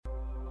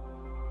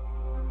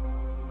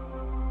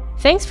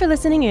Thanks for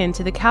listening in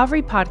to the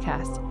Calvary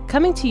Podcast,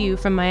 coming to you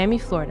from Miami,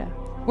 Florida.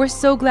 We're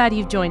so glad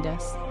you've joined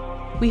us.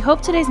 We hope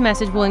today's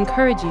message will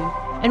encourage you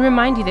and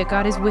remind you that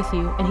God is with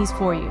you and He's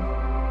for you.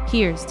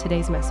 Here's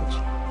today's message.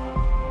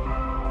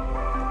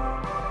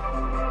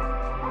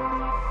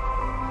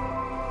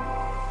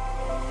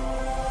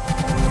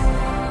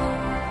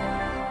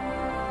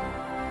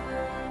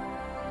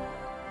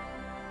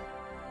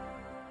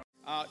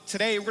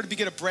 Today, we're going to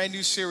begin a brand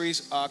new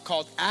series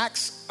called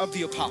Acts of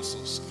the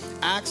Apostles.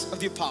 Acts of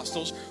the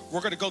Apostles. We're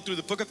going to go through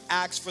the book of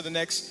Acts for the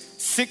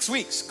next 6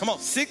 weeks. Come on,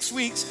 6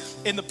 weeks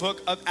in the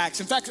book of Acts.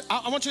 In fact,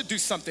 I want you to do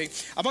something.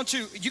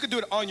 You can do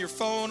it on your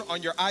phone,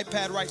 on your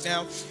iPad right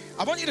now.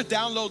 I want you to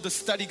download the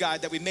study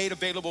guide that we made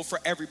available for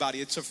everybody.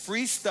 It's a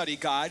free study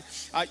guide.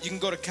 You can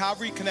go to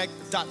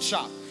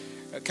calvaryconnect.shop.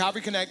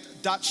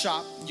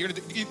 calvaryconnect.shop. You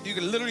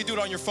can literally do it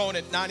on your phone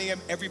at 9 a.m.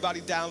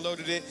 Everybody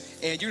downloaded it.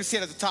 And you're going to see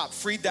it at the top.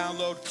 Free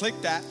download. Click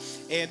that.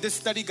 And this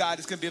study guide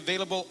is going to be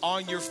available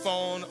on your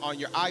phone, on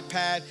your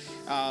iPad.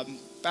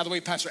 By the way,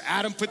 Pastor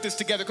Adam put this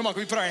together. Come on,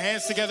 can we put our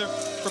hands together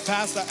for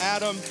Pastor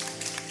Adam?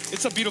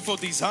 It's a beautiful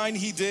design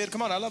he did.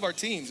 Come on, I love our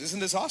teams.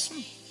 Isn't this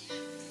awesome?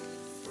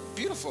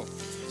 Beautiful.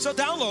 So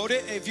download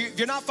it. If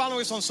you're not following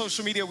us on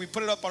social media, we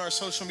put it up on our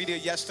social media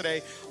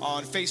yesterday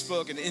on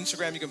Facebook and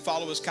Instagram. You can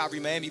follow us,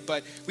 Calvary Miami.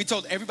 But we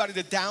told everybody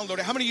to download it.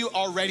 How many of you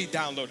already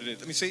downloaded it?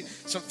 Let me see.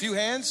 Some few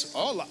hands.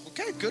 Oh,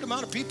 okay, good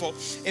amount of people.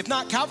 If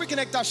not,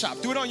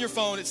 calvaryconnect.shop. Do it on your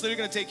phone. It's literally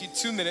going to take you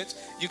 2 minutes.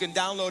 You can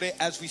download it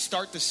as we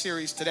start the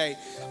series today.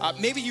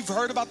 Maybe you've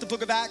heard about the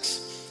book of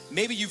Acts.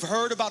 Maybe you've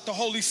heard about the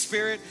Holy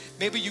Spirit.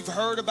 Maybe you've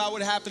heard about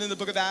what happened in the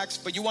book of Acts,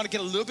 but you want to get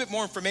a little bit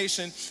more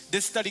information.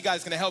 This study guide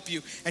is going to help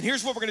you. And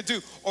here's what we're going to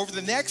do. Over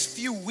the next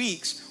few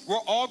weeks, we're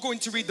all going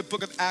to read the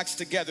book of Acts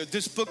together.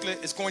 This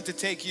booklet is going to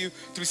take you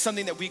through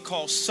something that we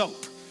call SOAP.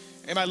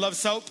 Anybody love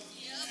SOAP?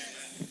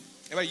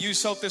 Anybody use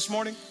SOAP this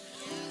morning?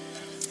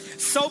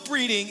 SOAP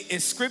reading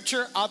is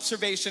scripture,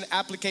 observation,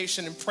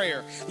 application, and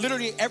prayer.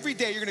 Literally every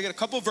day you're going to get a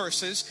couple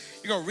verses.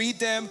 You're going to read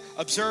them,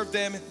 observe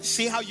them,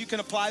 see how you can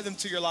apply them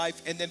to your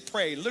life, and then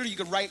pray. Literally you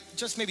can write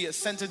just maybe a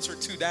sentence or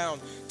two down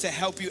to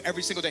help you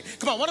every single day.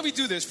 Come on, why don't we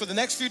do this for the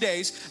next few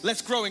days?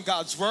 Let's grow in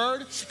God's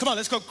word. Come on,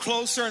 let's go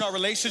closer in our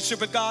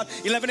relationship with God.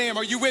 11 a.m.,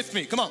 are you with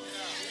me? Come on.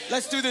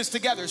 Let's do this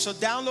together. So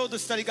download the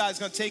study guide. It's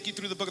going to take you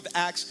through the book of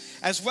Acts,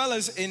 as well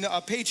as in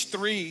page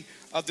 3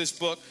 of this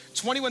book,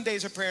 21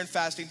 days of prayer and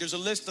fasting. There's a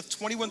list of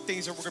 21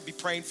 things that we're going to be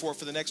praying for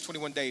the next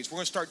 21 days. We're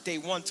going to start day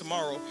 1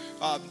 tomorrow.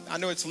 I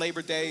know it's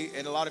Labor Day,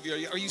 and a lot of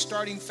you, are you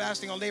starting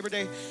fasting on Labor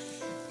Day?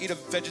 Eat a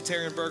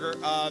vegetarian burger.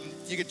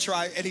 You could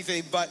try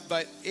anything,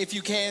 but if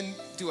you can,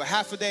 do a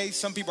half a day.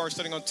 Some people are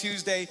starting on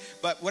Tuesday,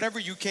 but whatever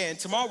you can.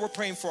 Tomorrow we're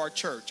praying for our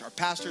church, our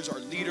pastors, our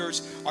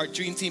leaders, our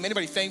dream team.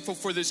 Anybody thankful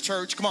for this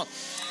church? Come on.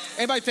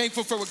 Anybody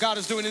thankful for what God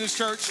is doing in this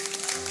church?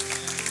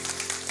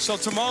 So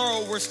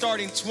tomorrow we're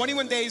starting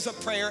 21 days of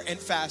prayer and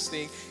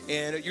fasting,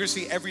 and you're going to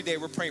see every day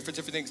we're praying for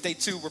different things. Day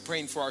 2, we're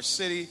praying for our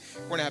city.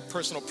 We're going to have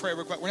personal prayer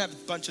requests. We're going to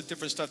have a bunch of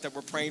different stuff that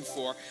we're praying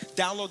for.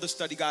 Download the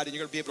study guide, and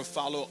you're going to be able to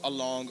follow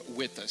along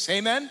with us.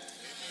 Amen?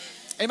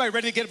 Anybody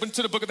ready to get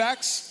into the book of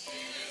Acts?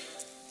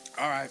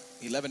 All right.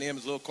 11 a.m.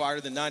 is a little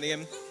quieter than 9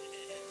 a.m.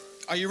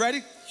 Are you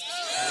ready?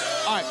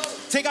 All right.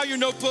 Take out your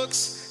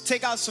notebooks.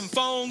 Take out some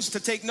phones to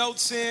take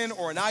notes in,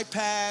 or an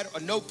iPad, a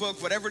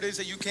notebook, whatever it is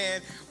that you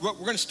can. We're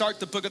going to start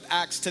the book of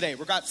Acts today.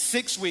 We've got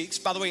 6 weeks.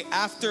 By the way,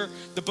 after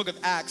the book of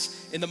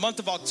Acts, in the month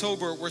of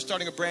October, we're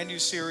starting a brand new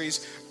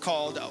series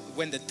called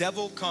When the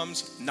Devil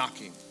Comes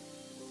Knocking.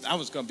 That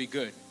one's going to be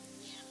good.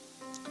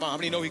 Come on, how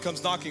many know he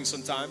comes knocking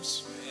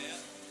sometimes?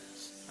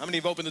 How many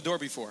have opened the door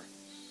before?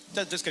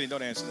 Just kidding,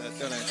 don't answer that.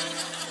 Don't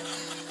answer.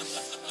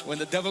 When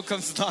the devil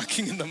comes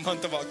knocking in the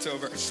month of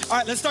October. All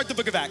right, let's start the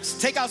book of Acts.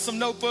 Take out some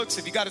notebooks.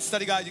 If you got a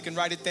study guide, you can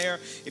write it there.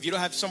 If you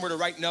don't have somewhere to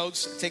write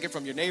notes, take it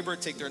from your neighbor,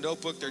 take their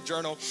notebook, their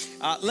journal.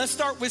 Let's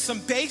start with some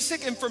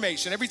basic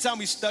information. Every time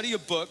we study a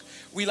book,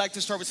 we like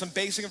to start with some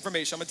basic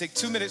information. I'm going to take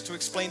 2 minutes to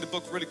explain the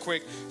book really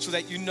quick so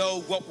that you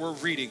know what we're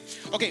reading.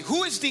 Okay,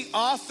 who is the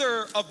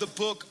author of the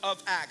book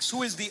of Acts?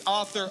 Who is the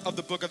author of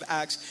the book of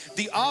Acts?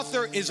 The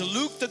author is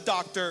Luke the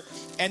doctor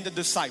and the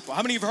disciple.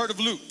 How many have heard of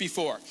Luke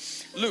before?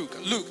 Luke,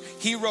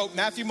 he wrote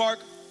Matthew, Mark,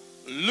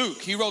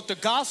 Luke. He wrote the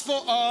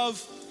Gospel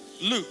of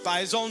Luke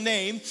by his own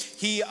name.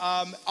 He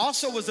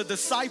also was a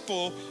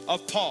disciple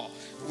of Paul.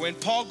 When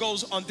Paul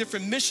goes on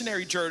different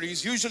missionary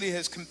journeys, usually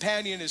his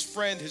companion, his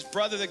friend, his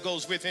brother that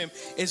goes with him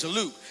is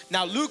Luke.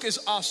 Now, Luke is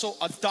also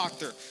a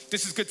doctor.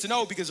 This is good to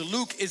know because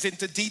Luke is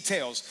into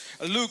details.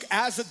 Luke,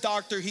 as a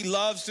doctor, he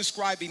loves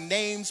describing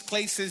names,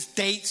 places,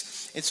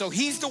 dates. And so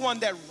he's the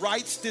one that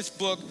writes this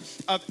book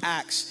of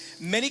Acts.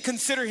 Many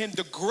consider him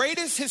the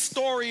greatest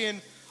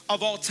historian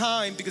of all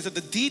time because of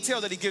the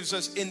detail that he gives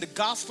us in the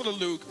Gospel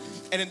of Luke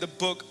and in the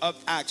book of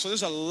Acts. So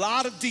there's a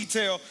lot of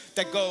detail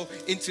that go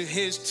into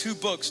his 2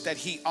 books that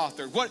he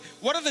authored.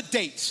 What are the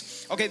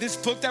dates? Okay, this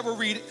book that we're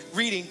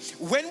reading,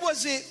 when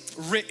was it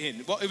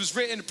written? Well, it was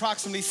written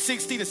approximately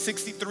 60 to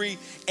 63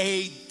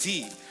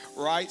 AD.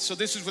 right? So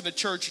this is when the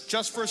church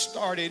just first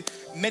started.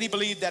 Many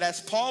believe that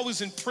as Paul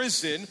was in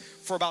prison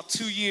for about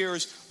 2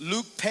 years,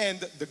 Luke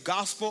penned the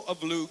Gospel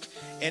of Luke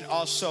and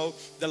also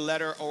the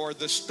letter or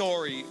the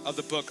story of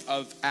the book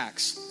of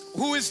Acts.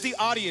 Who is the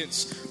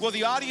audience? Well,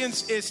 the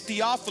audience is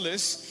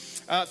Theophilus.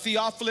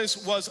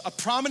 Theophilus was a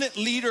prominent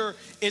leader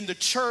in the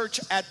church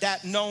at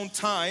that known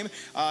time.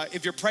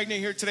 If you're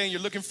pregnant here today and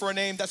you're looking for a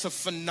name, that's a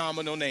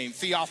phenomenal name,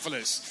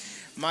 Theophilus.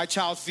 My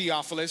child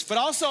Theophilus. But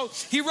also,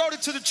 he wrote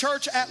it to the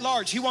church at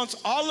large. He wants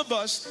all of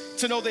us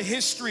to know the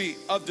history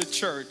of the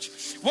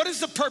church. What is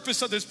the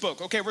purpose of this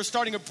book? Okay, we're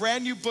starting a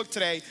brand new book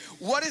today.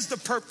 What is the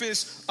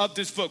purpose of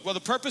this book? Well, the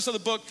purpose of the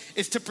book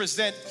is to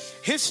present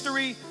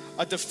history,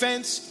 a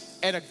defense,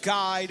 and a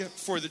guide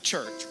for the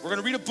church. We're going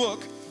to read a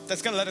book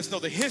that's going to let us know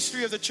the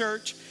history of the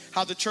church,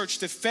 how the church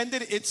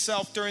defended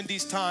itself during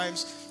these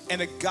times,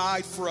 and a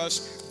guide for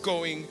us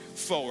going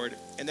forward.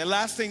 And the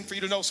last thing for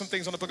you to know some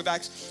things on the book of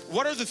Acts,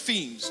 what are the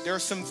themes? There are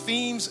some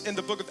themes in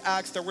the book of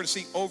Acts that we're going to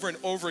see over and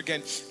over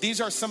again.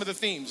 These are some of the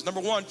themes.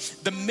 Number one,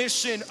 the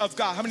mission of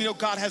God. How many know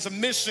God has a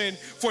mission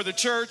for the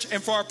church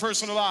and for our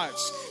personal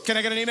lives? Can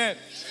I get an amen?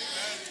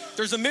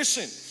 There's a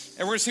mission,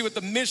 and we're going to see what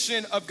the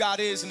mission of God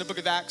is in the book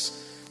of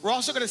Acts. We're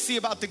also going to see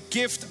about the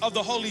gift of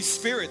the Holy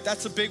Spirit.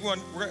 That's a big one.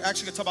 We're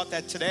actually going to talk about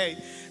that today.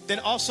 Then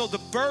also the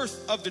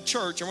birth of the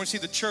church. And we're going to see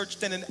the church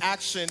then in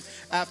action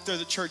after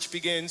the church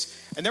begins.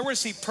 And then we're going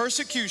to see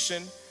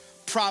persecution,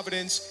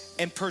 providence,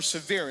 and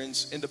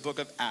perseverance in the book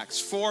of Acts.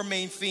 4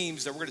 main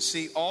themes that we're going to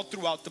see all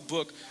throughout the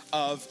book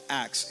of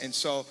Acts. And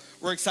so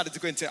we're excited to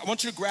go into it. I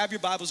want you to grab your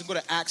Bibles and go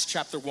to Acts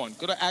chapter 1.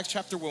 Go to Acts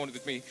chapter 1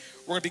 with me.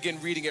 We're going to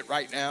begin reading it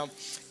right now.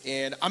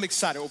 And I'm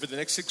excited over the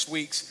next 6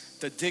 weeks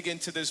to dig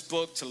into this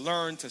book, to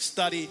learn, to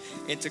study,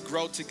 and to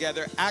grow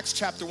together. Acts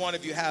chapter 1,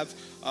 if you have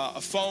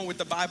a phone with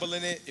the Bible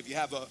in it, if you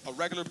have a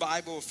regular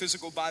Bible, a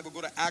physical Bible,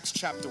 go to Acts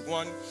chapter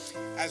 1.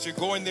 As you're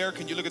going there,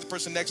 can you look at the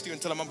person next to you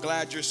and tell them, I'm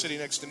glad you're sitting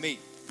next to me.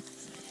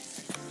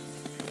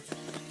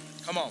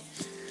 Come on.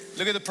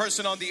 Look at the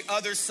person on the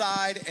other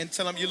side and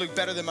tell them you look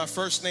better than my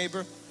first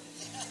neighbor.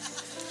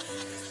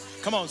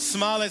 Come on,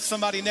 smile at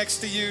somebody next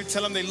to you.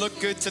 Tell them they look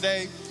good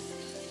today.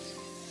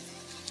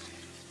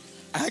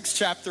 Acts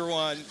chapter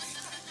 1.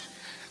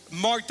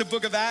 Mark the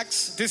book of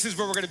Acts. This is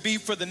where we're going to be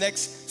for the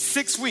next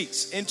 6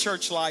 weeks in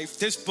church life.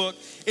 This book,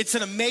 it's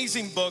an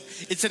amazing book.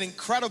 It's an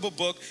incredible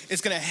book.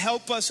 It's going to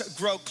help us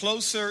grow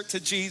closer to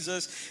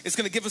Jesus. It's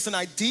going to give us an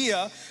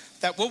idea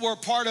that what we're a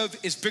part of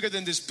is bigger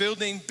than this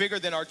building, bigger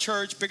than our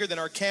church, bigger than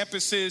our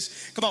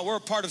campuses. Come on, we're a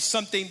part of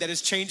something that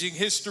is changing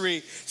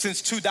history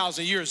since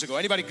 2,000 years ago.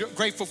 Anybody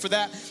grateful for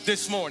that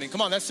this morning?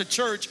 Come on, that's the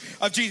church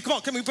of Jesus. Come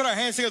on, can we put our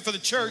hands together for the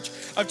church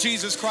of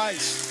Jesus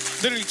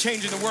Christ? Literally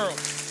changing the world.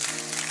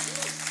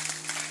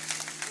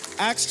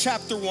 Acts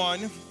chapter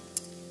 1,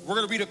 we're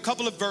going to read a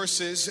couple of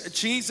verses.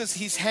 Jesus,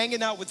 he's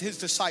hanging out with his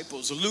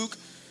disciples. Luke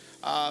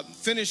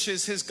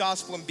finishes his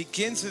gospel and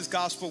begins his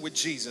gospel with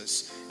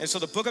Jesus. And so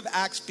the book of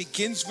Acts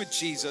begins with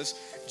Jesus.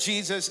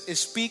 Jesus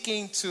is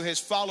speaking to his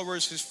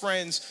followers, his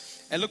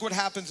friends. And look what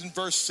happens in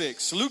verse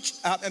 6.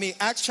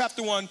 Acts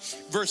chapter 1,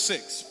 verse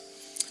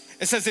 6.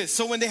 It says this,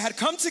 so when they had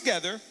come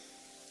together,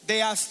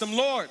 they asked him,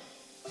 Lord,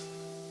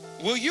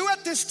 will you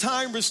at this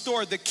time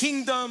restore the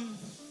kingdom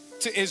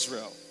to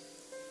Israel?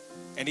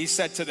 And he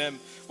said to them,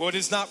 well, it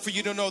is not for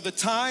you to know the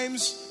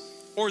times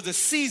or the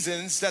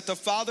seasons that the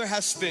Father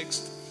has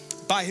fixed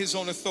by his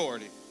own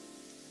authority.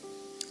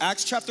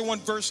 Acts chapter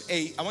 1, verse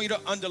 8. I want you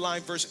to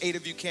underline verse 8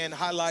 if you can,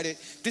 highlight it.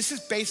 This is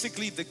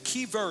basically the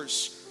key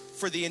verse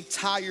for the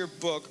entire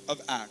book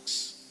of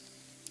Acts.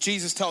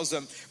 Jesus tells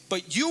them,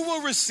 but you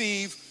will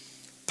receive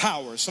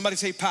power. Somebody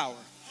say power.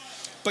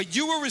 But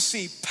you will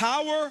receive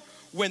power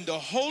when the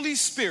Holy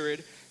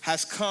Spirit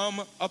has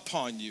come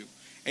upon you.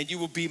 And you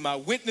will be my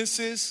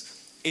witnesses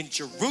in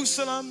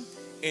Jerusalem,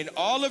 in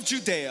all of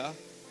Judea,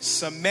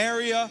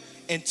 Samaria,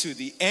 and to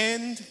the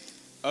end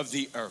of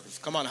the earth.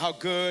 Come on, how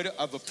good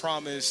of a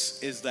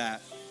promise is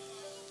that?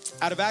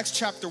 Out of Acts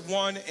chapter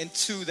 1 and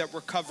 2 that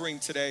we're covering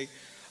today,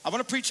 I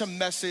want to preach a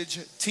message,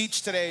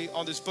 teach today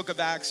on this book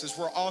of Acts as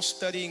we're all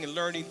studying and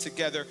learning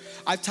together.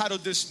 I've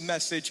titled this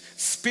message,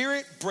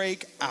 Spirit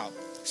Break Out.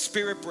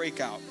 Spirit Break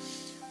Out.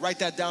 Write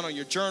that down on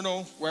your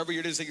journal, wherever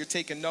it is that you're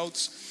taking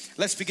notes.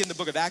 Let's begin the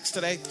book of Acts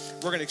today.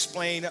 We're going to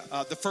explain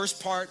the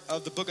first part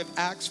of the book of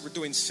Acts. We're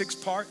doing 6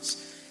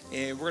 parts,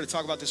 and we're going to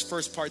talk about this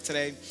first part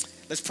today.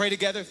 Let's pray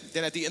together.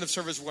 Then at the end of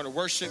service, we're going to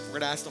worship. We're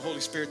going to ask the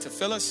Holy Spirit to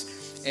fill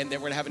us, and then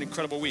we're going to have an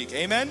incredible week.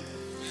 Amen?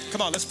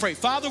 Come on, let's pray.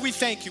 Father, we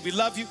thank you. We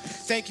love you.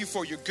 Thank you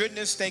for your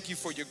goodness. Thank you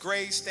for your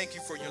grace. Thank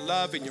you for your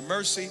love and your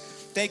mercy.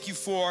 Thank you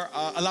for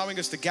allowing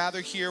us to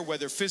gather here,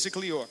 whether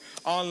physically or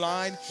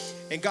online.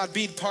 And God,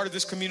 being part of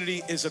this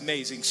community is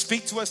amazing.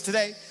 Speak to us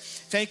today.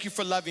 Thank you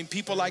for loving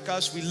people like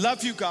us. We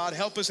love you, God.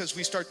 Help us as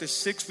we start this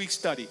 6-week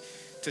study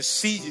to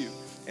see you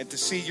and to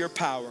see your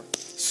power.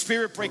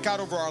 Spirit, break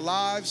out over our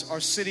lives, our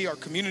city, our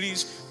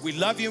communities. We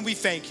love you and we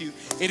thank you.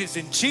 It is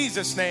in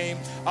Jesus' name.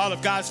 All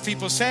of God's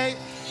people say,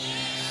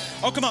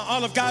 oh, come on.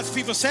 All of God's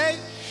people say,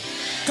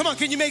 come on.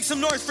 Can you make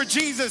some noise for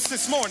Jesus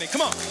this morning?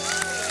 Come on.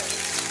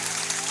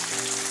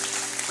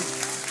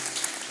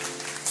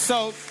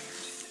 So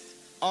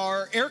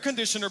our air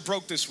conditioner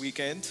broke this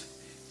weekend,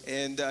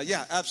 and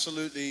yeah,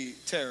 absolutely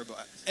terrible.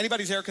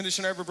 Anybody's air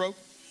conditioner ever broke?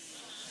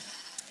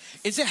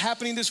 Is it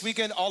happening this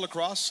weekend all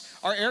across?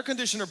 Our air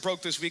conditioner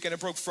broke this weekend.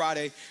 It broke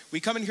Friday. We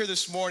come in here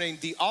this morning.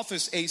 The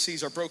office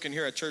ACs are broken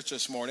here at church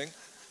this morning.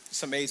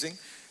 It's amazing.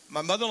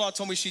 My mother-in-law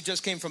told me she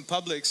just came from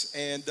Publix,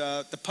 and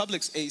the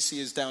Publix AC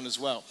is down as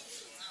well.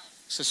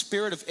 It's the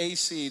spirit of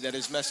AC that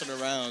is messing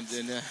around.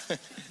 And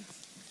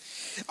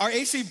our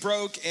AC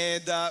broke,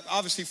 and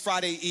obviously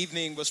Friday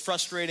evening was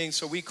frustrating,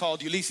 so we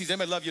called Ulysses.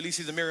 Anybody love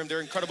Ulysses and Miriam? They're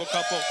an incredible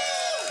couple.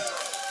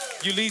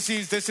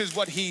 Ulysses, this is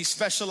what he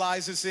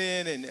specializes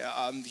in,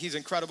 and he's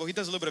incredible. He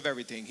does a little bit of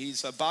everything.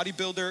 He's a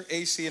bodybuilder,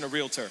 AC, and a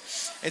realtor.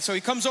 And so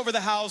he comes over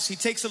the house, he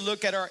takes a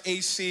look at our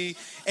AC,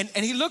 and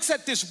he looks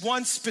at this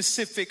one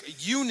specific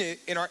unit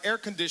in our air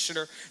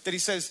conditioner that he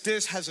says,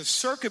 this has a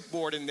circuit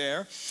board in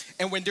there,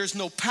 and when there's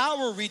no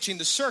power reaching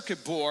the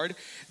circuit board,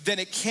 then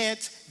it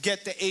can't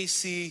get the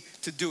AC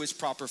to do its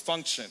proper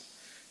function.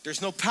 There's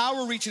no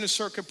power reaching the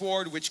circuit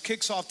board, which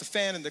kicks off the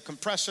fan and the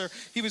compressor.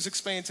 He was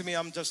explaining to me,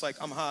 I'm just like,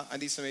 I'm hot, I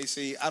need some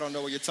AC. I don't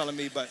know what you're telling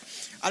me, but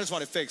I just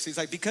want it fixed. He's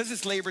like, because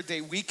it's Labor Day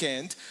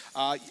weekend,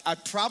 I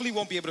probably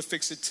won't be able to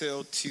fix it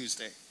till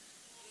Tuesday.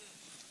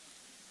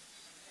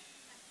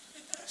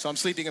 So I'm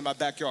sleeping in my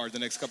backyard the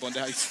next couple of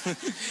days,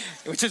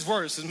 which is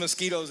worse, there's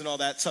mosquitoes and all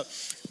that. So,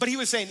 but he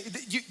was saying,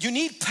 you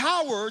need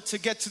power to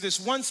get to this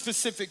one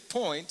specific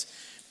point,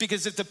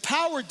 because if the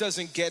power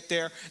doesn't get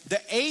there, the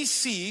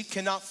AC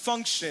cannot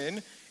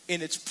function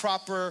in its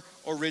proper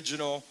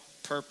original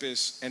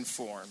purpose and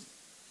form.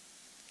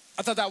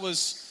 I thought that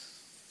was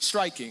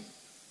striking.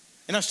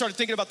 And I started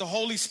thinking about the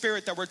Holy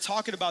Spirit that we're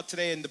talking about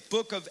today in the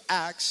book of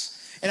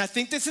Acts. And I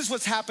think this is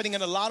what's happening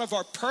in a lot of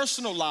our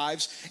personal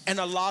lives and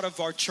a lot of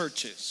our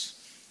churches.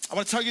 I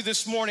want to tell you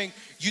this morning,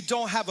 you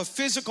don't have a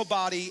physical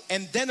body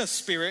and then a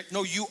spirit.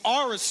 No, you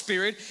are a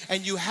spirit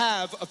and you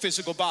have a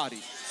physical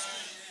body.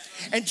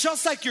 And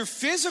just like your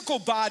physical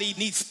body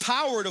needs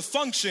power to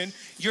function,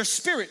 your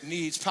spirit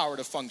needs power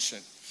to function,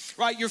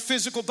 right? Your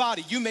physical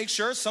body, you make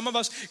sure, some of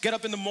us get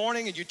up in the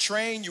morning and you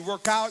train, you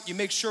work out, you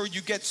make sure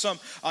you get some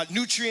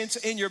nutrients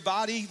in your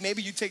body.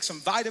 Maybe you take some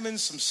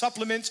vitamins, some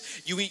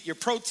supplements, you eat your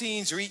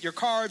proteins or eat your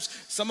carbs.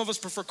 Some of us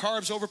prefer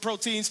carbs over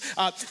proteins,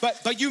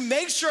 but you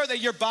make sure that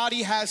your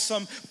body has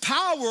some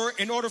power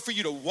in order for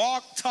you to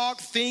walk, talk,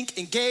 think,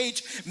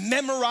 engage,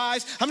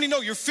 memorize. How many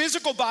know your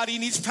physical body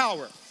needs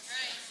power?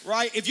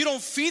 Right? If you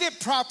don't feed it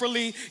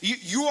properly,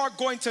 you are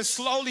going to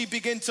slowly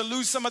begin to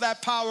lose some of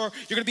that power.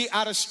 You're going to be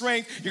out of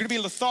strength. You're going to be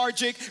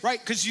lethargic, right?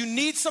 Because you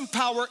need some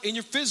power in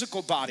your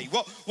physical body.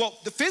 Well,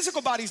 the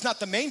physical body is not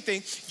the main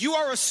thing. You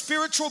are a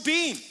spiritual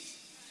being.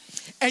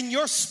 And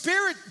your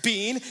spirit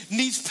being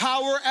needs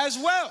power as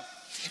well.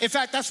 In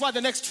fact, that's why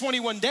the next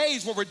 21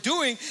 days, what we're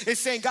doing is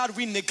saying, God,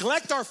 we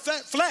neglect our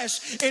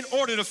flesh in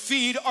order to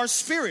feed our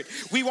spirit.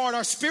 We want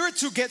our spirit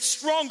to get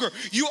stronger.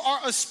 You are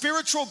a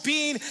spiritual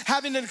being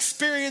having an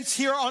experience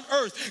here on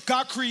earth.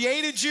 God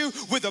created you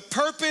with a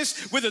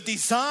purpose, with a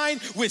design,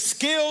 with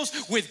skills,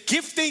 with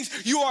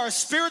giftings. You are a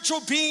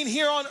spiritual being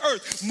here on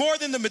earth. More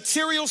than the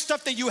material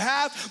stuff that you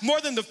have,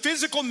 more than the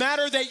physical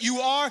matter that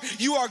you are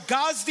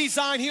God's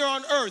design here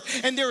on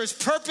earth. And there is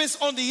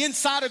purpose on the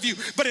inside of you.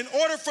 But in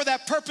order for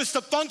that purpose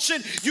to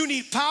function, you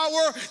need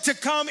power to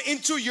come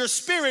into your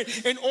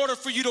spirit in order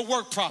for you to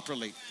work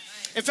properly.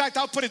 In fact,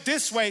 I'll put it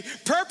this way,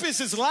 purpose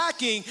is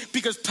lacking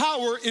because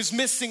power is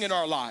missing in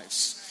our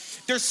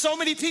lives. There's so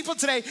many people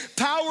today,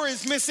 power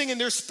is missing in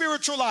their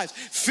spiritual lives.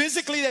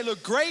 Physically, they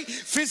look great.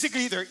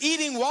 Physically, they're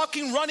eating,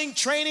 walking, running,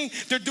 training.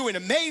 They're doing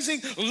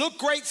amazing, look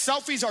great.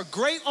 Selfies are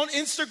great on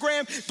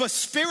Instagram, but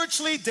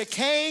spiritually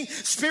decaying,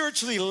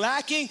 spiritually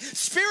lacking.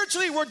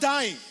 Spiritually, we're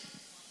dying.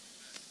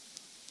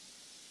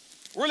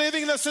 We're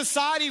living in a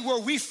society where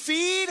we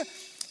feed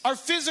our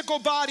physical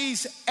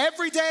bodies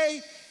every day,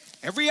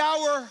 every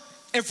hour,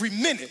 every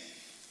minute.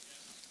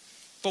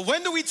 But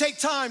when do we take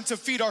time to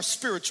feed our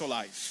spiritual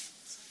life?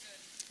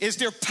 Is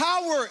there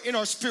power in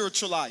our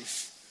spiritual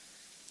life?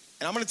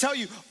 And I'm going to tell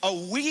you, a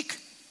week,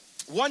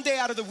 one day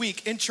out of the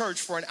week in church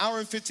for an hour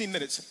and 15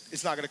 minutes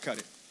is not going to cut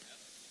it.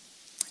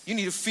 You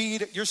need to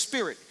feed your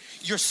spirit.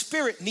 Your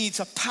spirit needs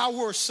a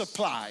power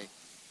supply.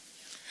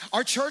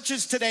 Our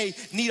churches today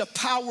need a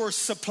power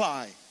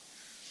supply.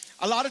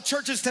 A lot of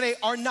churches today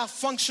are not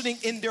functioning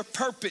in their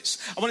purpose.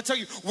 I want to tell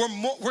you,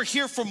 we're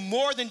here for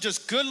more than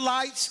just good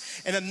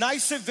lights and a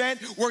nice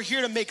event. We're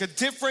here to make a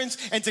difference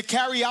and to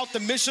carry out the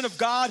mission of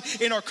God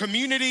in our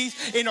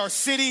communities, in our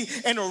city,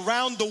 and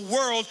around the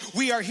world.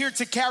 We are here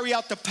to carry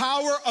out the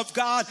power of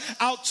God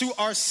out to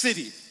our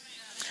city.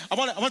 I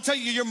want to tell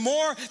you, you're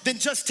more than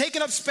just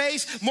taking up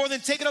space, more than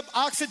taking up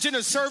oxygen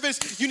or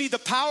service. You need the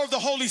power of the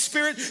Holy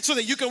Spirit so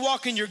that you can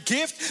walk in your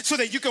gift, so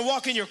that you can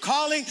walk in your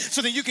calling,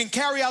 so that you can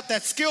carry out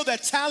that skill,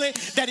 that talent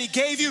that He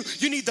gave you.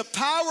 You need the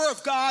power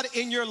of God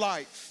in your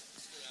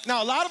life.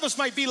 Now, a lot of us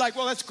might be like,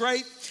 well, that's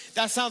great.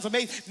 That sounds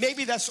amazing.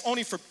 Maybe that's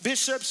only for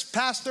bishops,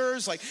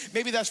 pastors. Like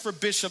maybe that's for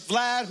Bishop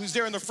Vlad, who's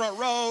there in the front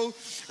row,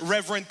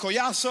 Reverend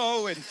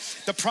Collazo, and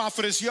the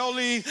prophetess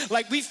Yoli.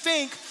 Like we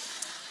think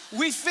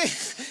we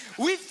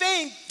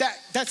think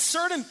that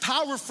certain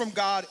power from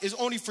God is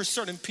only for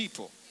certain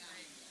people.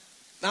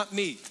 Not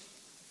me.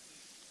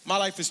 My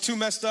life is too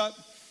messed up.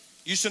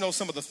 You should know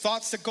some of the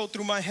thoughts that go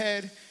through my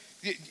head.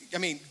 I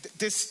mean,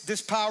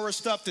 this power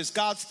stuff, this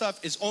God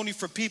stuff is only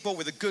for people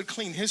with a good,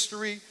 clean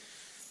history.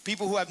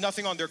 People who have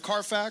nothing on their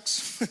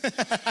Carfax.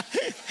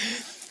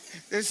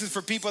 This is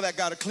for people that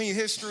got a clean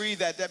history,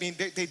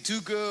 they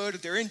do good,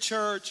 they're in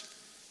church.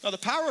 No, the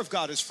power of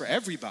God is for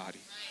everybody.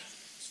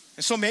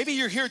 And so maybe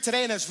you're here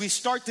today, and as we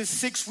start this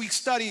 6-week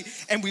study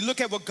and we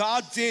look at what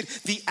God did,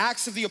 the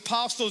Acts of the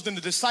Apostles and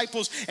the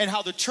disciples and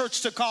how the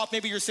church took off,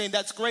 maybe you're saying,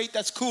 that's great,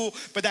 that's cool,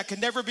 but that can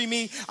never be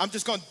me. I'm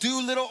just going to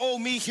do little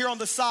old me here on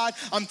the side.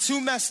 I'm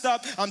too messed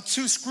up. I'm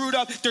too screwed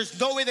up. There's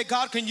no way that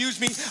God can use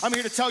me. I'm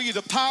here to tell you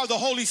the power of the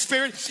Holy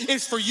Spirit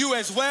is for you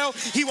as well.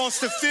 He wants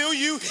to fill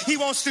you. He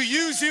wants to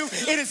use you.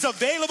 It is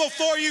available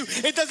for you.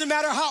 It doesn't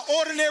matter how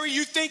ordinary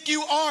you think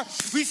you are.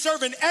 We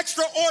serve an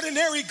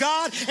extraordinary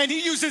God, and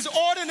He uses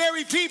ordinary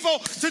people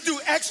to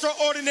do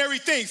extraordinary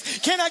things.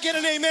 Can I get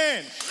an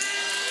amen?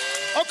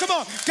 Oh, come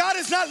on. God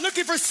is not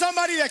looking for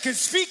somebody that can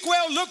speak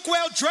well, look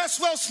well, dress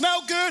well,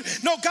 smell good.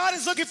 No, God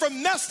is looking for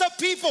messed up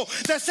people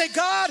that say,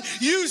 God,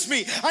 use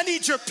me. I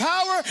need your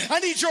power. I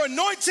need your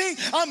anointing.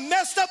 I'm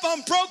messed up.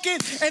 I'm broken.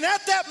 And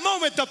at that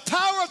moment, the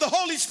power of the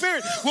Holy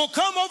Spirit will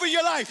come over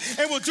your life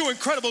and will do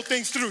incredible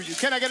things through you.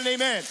 Can I get an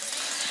amen?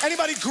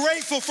 Anybody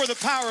grateful for the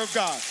power of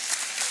God?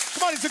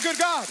 Come on, He's a good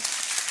God.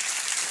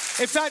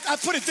 In fact, I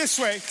put it this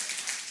way.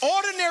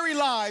 Ordinary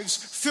lives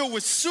filled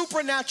with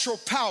supernatural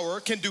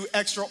power can do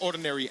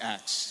extraordinary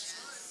acts.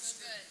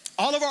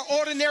 All of our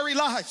ordinary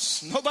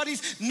lives.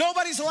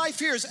 Nobody's life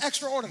here is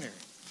extraordinary.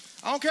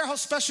 I don't care how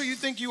special you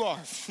think you are.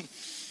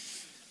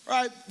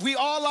 Right? We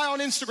all lie on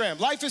Instagram.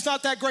 Life is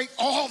not that great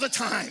all the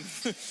time.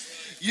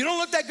 You don't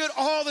look that good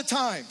all the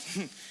time.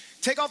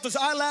 Take off those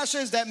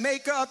eyelashes, that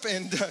makeup,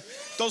 and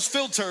those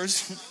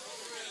filters.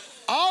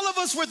 All of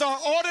us with our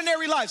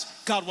ordinary lives,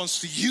 God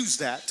wants to use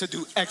that to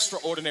do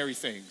extraordinary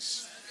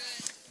things.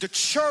 The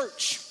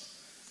church,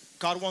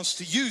 God wants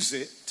to use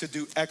it to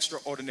do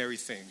extraordinary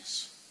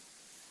things.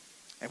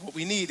 And what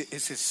we need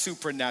is His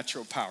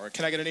supernatural power.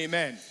 Can I get an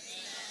amen?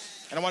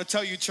 And I want to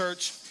tell you,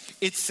 church,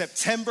 it's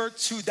September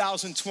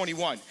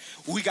 2021.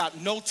 We got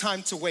no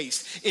time to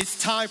waste.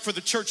 It's time for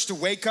the church to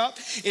wake up.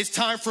 It's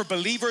time for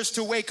believers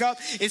to wake up.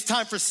 It's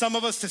time for some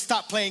of us to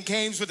stop playing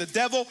games with the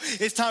devil.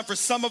 It's time for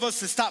some of us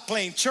to stop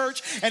playing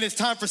church. And it's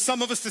time for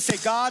some of us to say,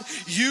 God,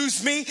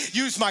 use me,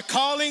 use my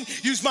calling,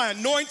 use my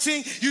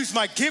anointing, use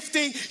my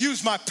gifting,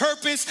 use my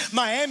purpose.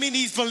 Miami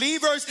needs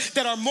believers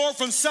that are more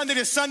from Sunday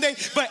to Sunday,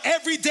 but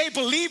everyday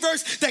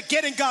believers that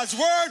get in God's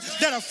word,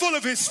 that are full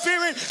of His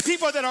Spirit,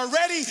 people that are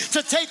ready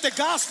to take the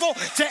gospel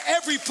to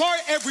every part,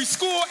 every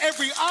school,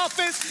 every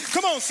office.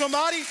 Come on,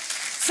 somebody.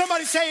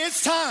 Somebody say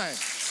it's time.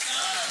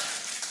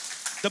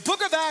 The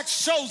book of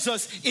Acts shows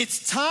us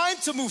it's time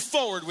to move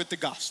forward with the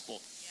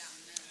gospel.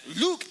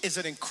 Luke is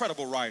an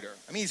incredible writer.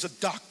 I mean, he's a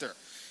doctor.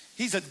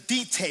 He's a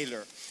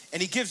detailer.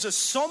 And he gives us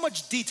so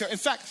much detail. In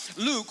fact,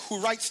 Luke,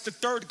 who writes the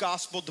third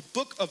gospel, the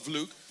book of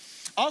Luke,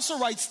 also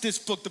writes this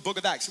book, the book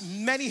of Acts.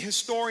 Many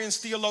historians,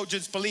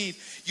 theologians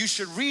believe you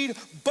should read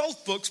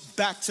both books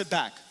back to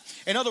back.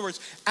 In other words,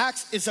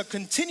 Acts is a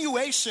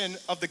continuation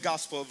of the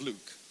Gospel of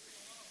Luke.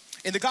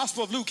 In the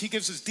Gospel of Luke, he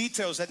gives us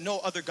details that no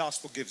other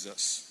gospel gives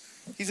us.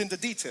 He's into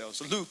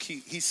details. Luke,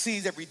 he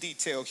sees every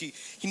detail. He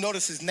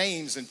notices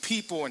names and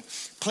people and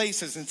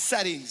places and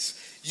settings.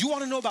 You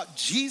want to know about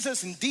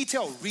Jesus in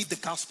detail? Read the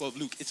Gospel of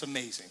Luke. It's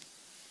amazing.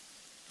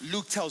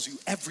 Luke tells you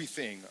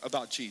everything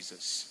about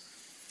Jesus.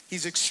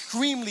 He's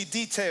extremely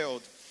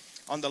detailed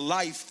on the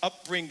life,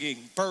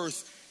 upbringing,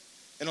 birth,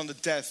 and on the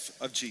death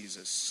of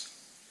Jesus.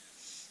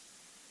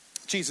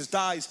 Jesus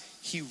dies,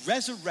 He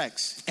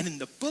resurrects, and in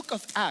the book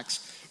of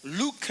Acts,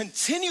 Luke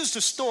continues the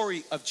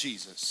story of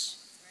Jesus.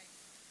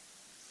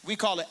 We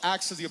call it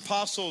Acts of the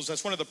Apostles.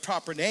 That's one of the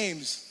proper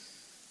names.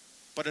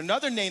 But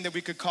another name that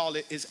we could call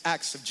it is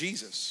Acts of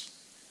Jesus.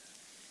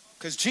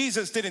 Because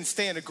Jesus didn't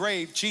stay in the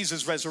grave,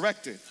 Jesus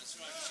resurrected.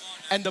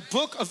 And the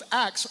book of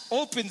Acts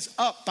opens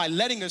up by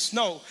letting us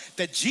know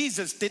that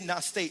Jesus did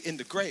not stay in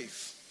the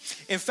grave.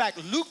 In fact,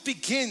 Luke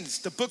begins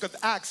the book of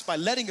Acts by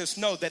letting us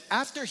know that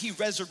after He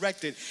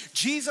resurrected,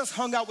 Jesus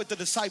hung out with the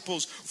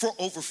disciples for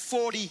over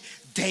 40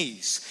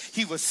 days.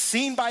 He was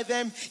seen by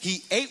them.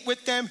 He ate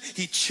with them.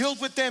 He chilled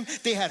with them.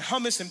 They had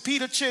hummus and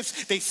pita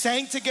chips. They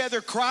sang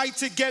together, cried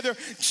together.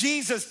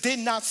 Jesus did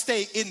not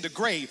stay in the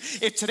grave.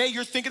 If today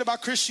you're thinking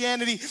about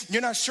Christianity,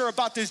 you're not sure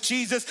about this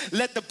Jesus,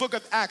 let the book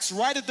of Acts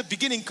right at the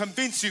beginning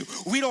convince you.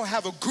 We don't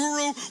have a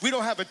guru. We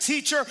don't have a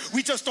teacher.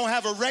 We just don't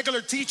have a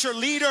regular teacher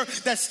leader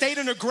that stayed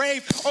in the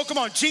grave. Oh, come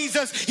on.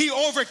 Jesus, He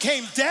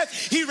overcame death.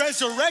 He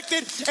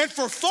resurrected, and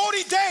for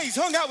 40 days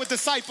hung out with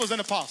disciples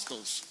and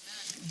apostles.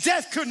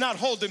 Death could not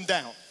hold Him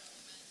down.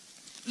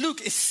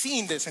 Luke is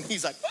seeing this and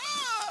he's like,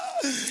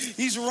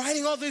 he's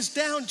writing all this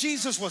down.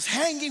 Jesus was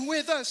hanging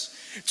with us.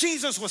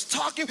 Jesus was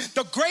talking.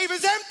 The grave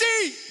is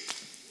empty.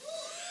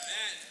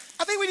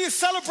 I think we need to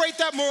celebrate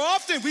that more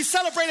often. We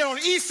celebrate it on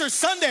Easter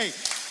Sunday.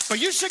 But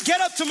you should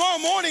get up tomorrow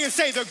morning and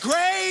say, the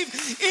grave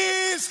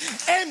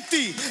is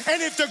empty.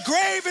 And if the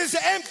grave is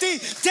empty,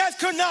 death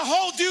could not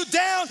hold you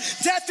down.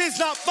 Death is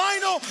not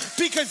final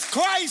because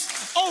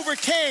Christ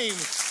overcame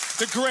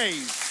the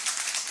grave.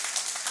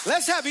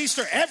 Let's have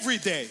Easter every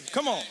day.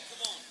 Come on.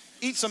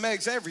 Eat some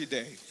eggs every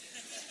day.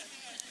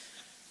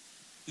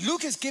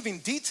 Luke is giving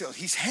detail.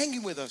 He's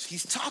hanging with us.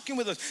 He's talking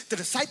with us. The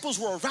disciples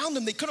were around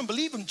him. They couldn't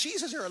believe him.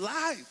 Jesus, you're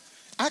alive.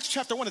 Acts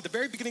chapter 1 at the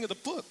very beginning of the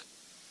book.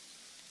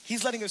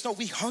 He's letting us know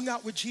we hung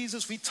out with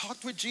Jesus. We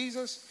talked with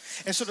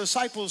Jesus. And so the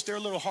disciples, they're a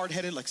little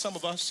hard-headed like some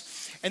of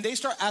us. And they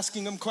start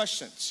asking him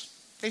questions.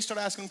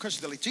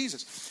 They're like,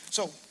 Jesus,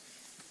 so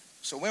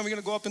when are we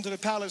going to go up into the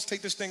palace,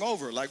 take this thing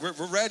over? Like,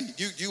 we're ready.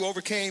 You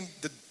overcame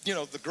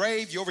the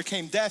grave. You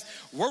overcame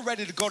death. We're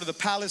ready to go to the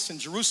palace in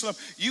Jerusalem.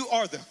 You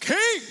are the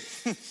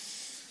king.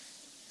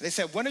 They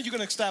said, when are you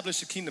going to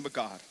establish the kingdom of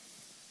God?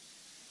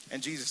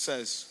 And Jesus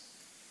says,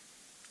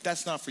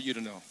 that's not for you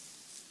to know.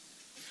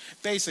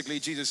 Basically,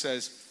 Jesus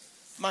says,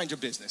 mind your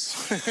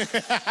business.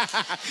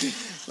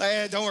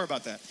 Don't worry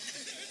about that.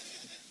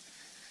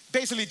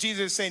 Basically,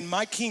 Jesus is saying,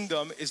 my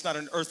kingdom is not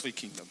an earthly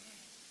kingdom.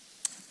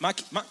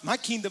 My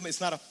kingdom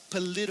is not a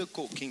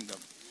political kingdom.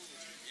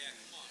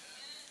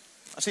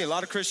 I see a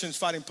lot of Christians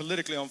fighting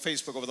politically on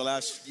Facebook over the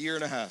last year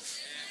and a half.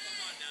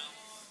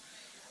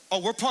 Oh,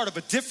 we're part of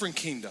a different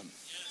kingdom.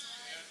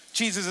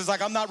 Jesus is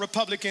like, I'm not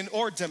Republican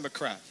or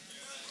Democrat.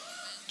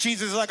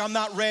 Jesus is like, I'm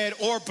not red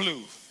or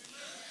blue.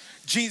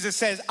 Jesus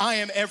says, I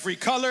am every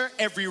color,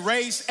 every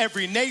race,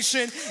 every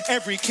nation,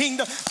 every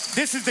kingdom.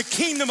 This is the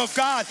kingdom of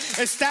God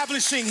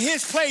establishing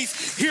his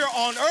place here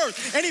on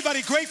earth.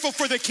 Anybody grateful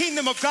for the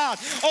kingdom of God?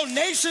 Oh,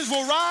 nations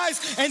will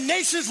rise and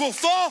nations will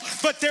fall,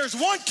 but there's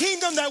one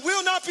kingdom that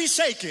will not be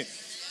shaken,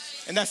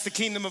 and that's the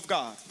kingdom of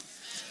God.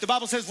 The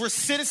Bible says we're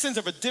citizens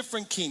of a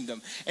different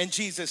kingdom. And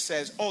Jesus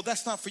says, oh,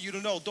 that's not for you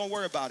to know. Don't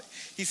worry about it.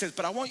 He says,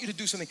 but I want you to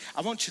do something.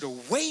 I want you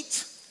to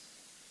wait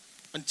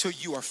until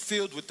you are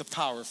filled with the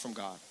power from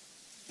God.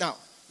 Now,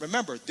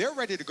 remember, they're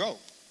ready to go.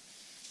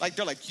 Like,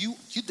 they're like, you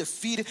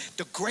defeated.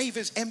 The grave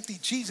is empty.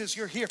 Jesus,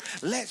 you're here.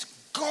 Let's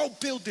go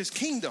build this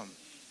kingdom.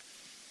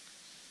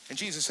 And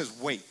Jesus says,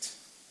 wait.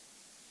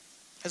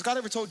 Has God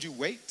ever told you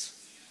wait?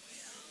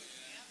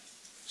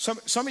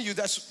 Some of you,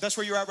 that's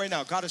where you're at right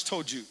now. God has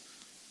told you,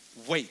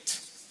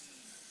 wait.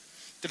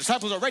 The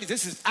disciples are ready.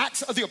 This is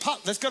Acts of the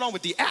Apostles. Let's get on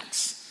with the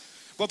Acts.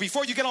 Well,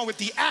 before you get on with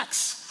the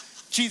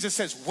Acts, Jesus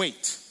says,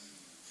 wait.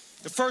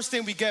 The first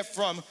thing we get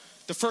from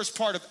the first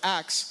part of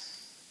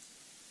Acts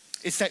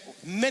is that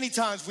many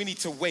times we need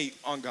to wait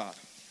on God.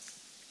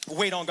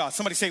 Wait on God.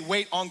 Somebody say,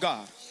 wait on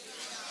God.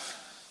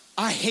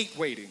 I hate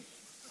waiting.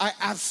 I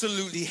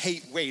absolutely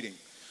hate waiting.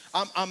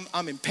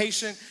 I'm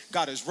impatient.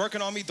 God is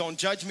working on me. Don't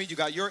judge me. You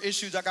got your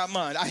issues. I got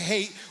mine. I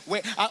hate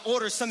wait. I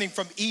ordered something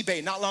from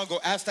eBay not long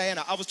ago. Ask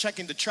Diana. I was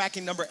checking the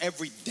tracking number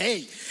every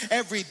day.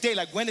 Every day.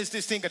 Like, when is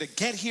this thing going to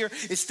get here?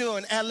 It's still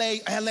in LA.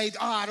 Oh,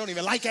 I don't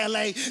even like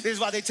LA. This is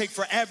why they take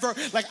forever.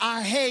 Like,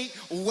 I hate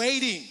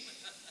waiting.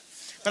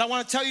 But I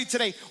want to tell you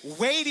today,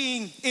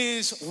 waiting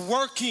is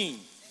working.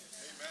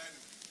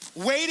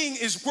 Amen. Waiting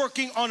is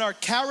working on our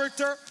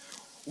character.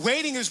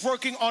 Waiting is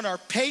working on our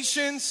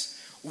patience.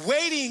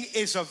 Waiting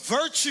is a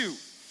virtue.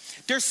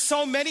 There's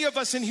so many of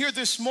us in here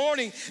this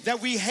morning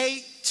that we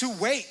hate to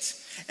wait.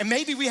 And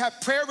maybe we have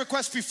prayer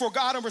requests before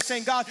God and we're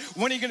saying, God,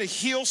 when are you going to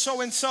heal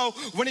so-and-so?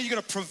 When are you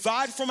going to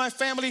provide for my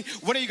family?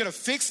 When are you going to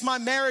fix my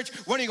marriage?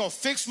 When are you going to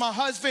fix my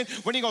husband?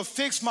 When are you going to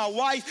fix my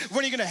wife?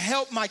 When are you going to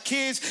help my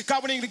kids?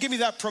 God, when are you going to give me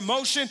that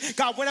promotion?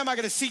 God, when am I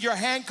going to see your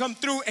hand come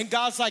through? And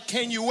God's like,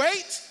 can you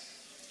wait?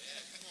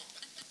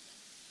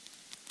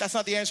 That's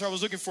not the answer I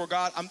was looking for,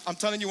 God. I'm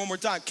telling you one more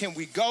time. Can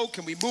we go?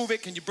 Can we move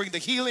it? Can you bring the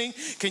healing?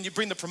 Can you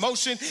bring the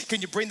promotion?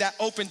 Can you bring that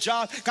open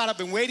job? God, I've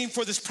been waiting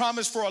for this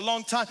promise for a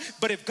long time.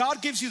 But if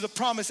God gives you the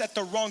promise at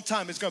the wrong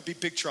time, it's going to be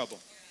big trouble.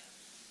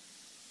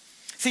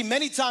 See,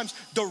 many times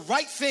the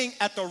right thing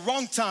at the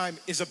wrong time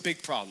is a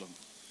big problem.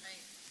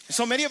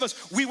 So many of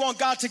us, we want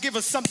God to give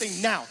us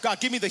something now. God,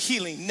 give me the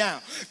healing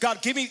now.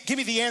 God, give me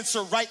the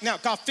answer right now.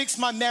 God, fix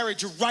my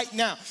marriage right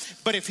now.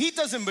 But if he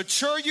doesn't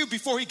mature you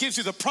before he gives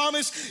you the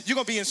promise, you're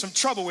going to be in some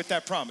trouble with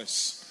that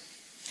promise.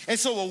 And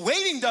so what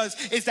waiting does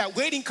is that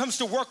waiting comes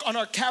to work on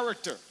our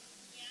character.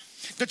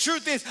 The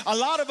truth is, a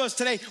lot of us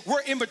today,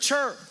 we're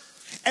immature.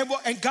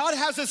 And God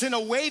has us in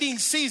a waiting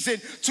season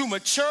to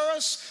mature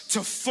us,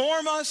 to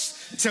form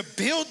us, to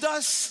build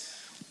us.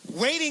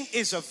 Waiting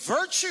is a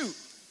virtue.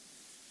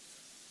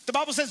 The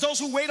Bible says those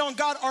who wait on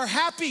God are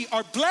happy,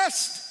 are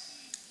blessed.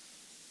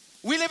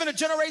 We live in a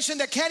generation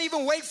that can't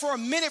even wait for a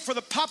minute for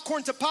the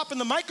popcorn to pop in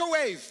the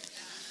microwave.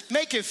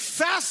 Make it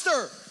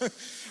faster,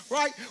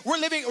 right? We're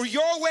living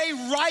your way,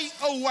 right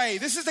away.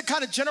 This is the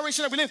kind of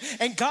generation that we live.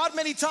 And God,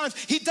 many times,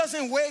 he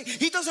doesn't wait.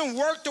 He doesn't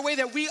work the way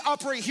that we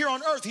operate here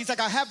on earth. He's like,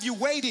 I have you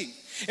waiting.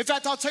 In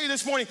fact, I'll tell you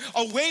this morning,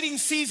 a waiting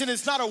season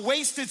is not a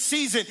wasted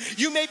season.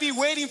 You may be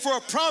waiting for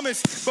a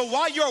promise, but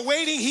while you're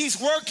waiting, he's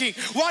working.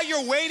 While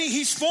you're waiting,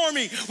 he's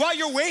forming. While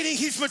you're waiting,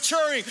 he's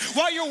maturing.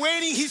 While you're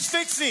waiting, he's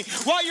fixing.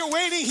 While you're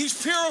waiting, he's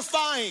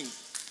purifying.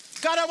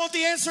 God, I want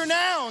the answer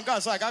now. And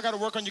God's like, I got to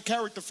work on your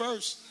character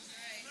first.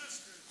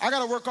 I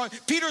got to work on.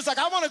 Peter's like,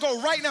 I want to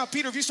go right now.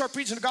 Peter, if you start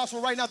preaching the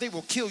gospel right now, they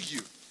will kill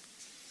you.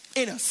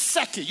 In a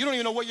second. You don't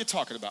even know what you're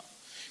talking about.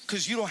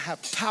 Because you don't have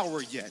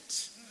power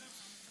yet.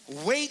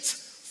 Wait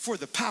for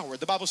the power.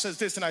 The Bible says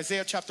this in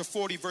Isaiah chapter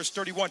 40, verse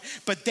 31.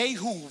 But they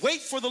who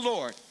wait for the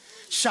Lord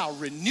shall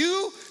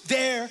renew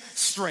their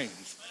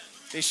strength.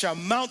 They shall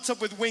mount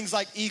up with wings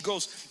like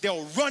eagles.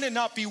 They'll run and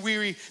not be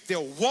weary.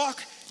 They'll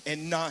walk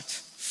and not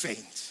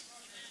faint.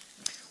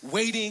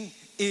 Waiting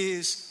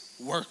is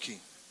working.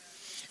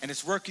 And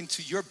it's working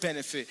to your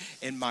benefit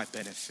and my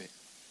benefit.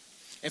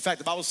 In fact,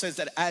 the Bible says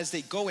that as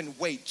they go and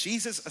wait,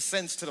 Jesus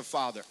ascends to the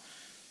Father.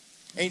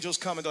 Angels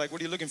come and they're like, what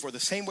are you looking for? The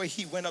same way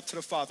he went up to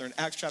the Father in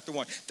Acts chapter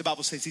 1. The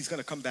Bible says he's going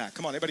to come back.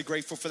 Come on, everybody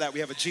grateful for that?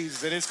 We have a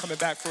Jesus that is coming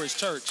back for his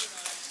church.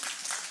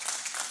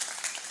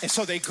 And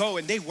so they go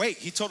and they wait.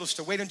 He told us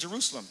to wait in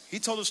Jerusalem. He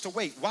told us to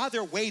wait. While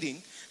they're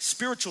waiting,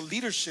 spiritual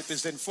leadership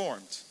is then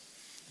formed.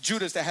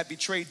 Judas that had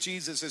betrayed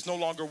Jesus is no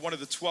longer one of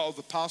the 12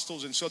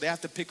 apostles. And so they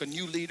have to pick a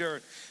new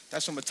leader.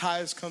 That's when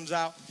Matthias comes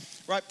out,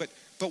 right? But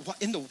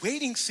in the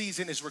waiting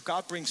season is where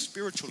God brings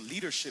spiritual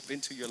leadership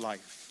into your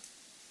life.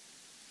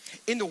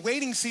 In the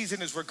waiting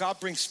season is where God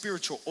brings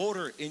spiritual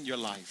order in your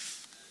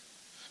life.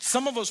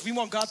 Some of us, we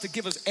want God to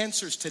give us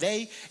answers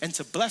today and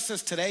to bless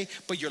us today,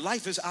 but your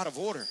life is out of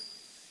order.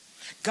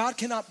 God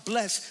cannot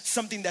bless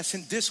something that's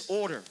in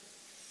disorder.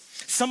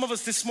 Some of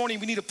us this morning,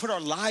 we need to put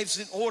our lives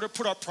in order,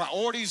 put our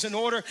priorities in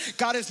order.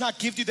 God has not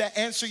given you that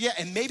answer yet.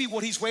 And maybe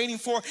what he's waiting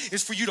for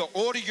is for you to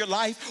order your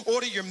life,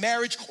 order your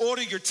marriage,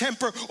 order your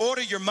temper,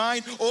 order your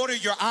mind, order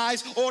your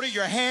eyes, order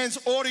your hands,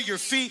 order your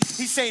feet.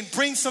 He's saying,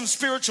 bring some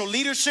spiritual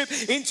leadership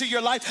into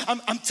your life.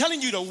 I'm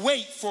telling you to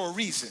wait for a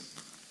reason.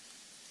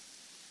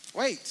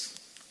 Wait.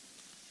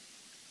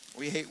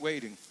 We hate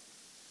waiting.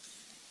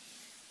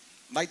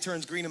 Light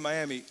turns green in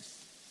Miami.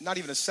 Not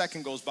even a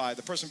second goes by.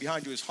 The person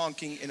behind you is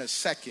honking in a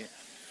second.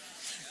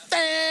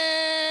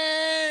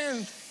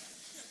 Bam!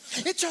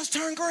 It just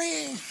turned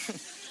green.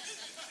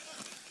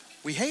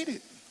 We hate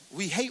it.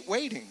 We hate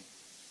waiting.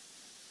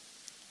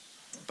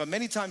 But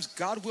many times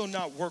God will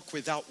not work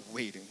without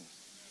waiting.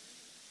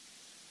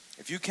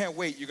 If you can't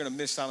wait, you're going to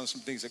miss out on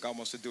some things that God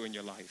wants to do in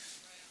your life.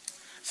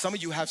 Some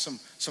of you have some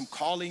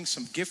callings,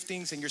 some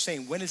giftings, and you're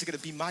saying, when is it going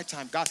to be my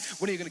time? God,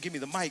 when are you going to give me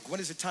the mic? When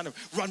is it time to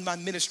run my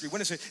ministry?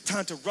 When is it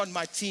time to run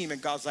my team?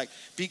 And God's like,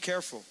 be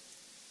careful.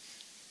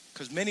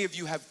 Because many of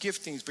you have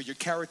giftings, but your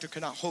character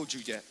cannot hold you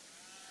yet.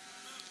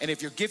 And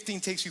if your gifting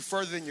takes you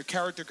further than your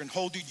character can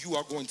hold you, you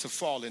are going to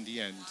fall in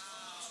the end.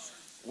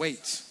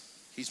 Wait.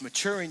 He's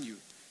maturing you.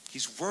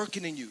 He's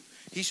working in you.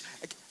 He's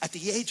at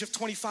the age of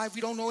 25,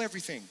 we don't know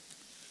everything.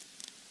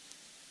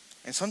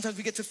 And sometimes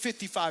we get to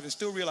 55 and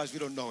still realize we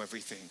don't know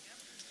everything.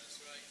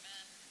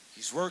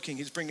 He's working,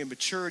 he's bringing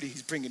maturity,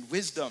 he's bringing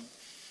wisdom.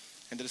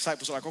 And the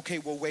disciples are like, okay,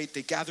 we'll wait.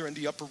 They gather in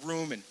the upper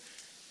room and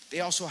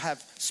they also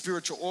have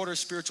spiritual order,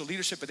 spiritual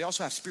leadership, but they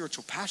also have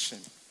spiritual passion.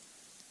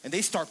 And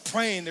they start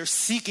praying, they're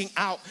seeking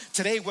out.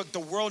 Today, what the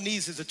world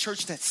needs is a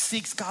church that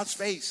seeks God's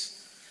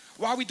face.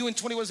 Why are we doing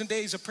 21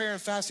 days of prayer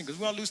and fasting? Because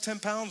we want to lose 10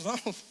 pounds? No,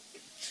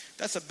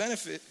 that's a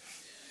benefit.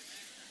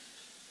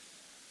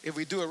 If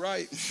we do it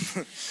right.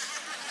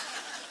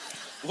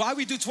 Why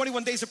we do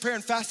 21 days of prayer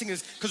and fasting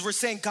is because we're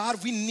saying,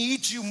 God, we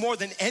need you more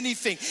than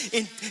anything.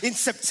 In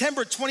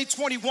September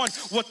 2021,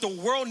 what the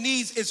world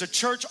needs is a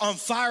church on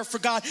fire for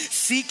God,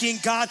 seeking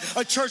God,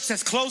 a church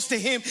that's close to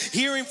him,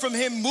 hearing from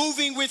him,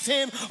 moving with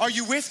him. Are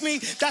you with me?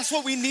 That's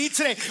what we need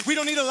today. We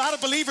don't need a lot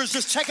of believers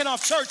just checking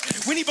off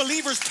church. We need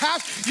believers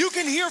past. You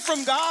can hear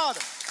from God.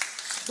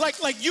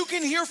 Like you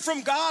can hear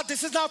from God.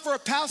 This is not for a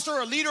pastor,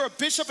 a leader, a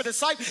bishop, a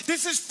disciple.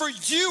 This is for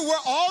you.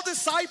 We're all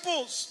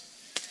disciples.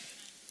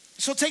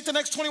 So take the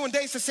next 21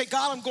 days to say,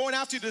 God, I'm going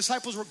after you. The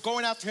disciples were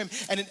going after him.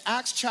 And in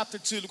Acts chapter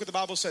 2, look what the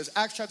Bible says.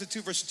 Acts chapter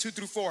 2, verses 2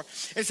 through 4.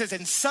 It says,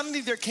 and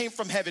suddenly there came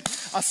from heaven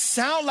a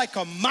sound like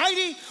a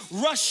mighty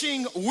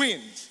rushing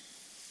wind.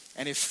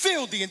 And it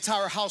filled the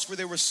entire house where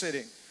they were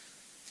sitting.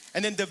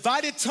 And then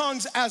divided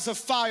tongues as of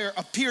fire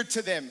appeared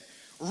to them,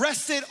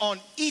 rested on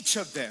each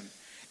of them.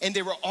 And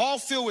they were all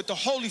filled with the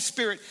Holy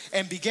Spirit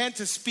and began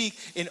to speak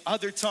in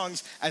other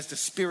tongues as the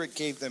Spirit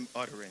gave them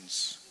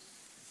utterance.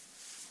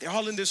 They're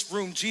all in this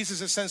room.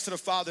 Jesus ascends to the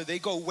Father. They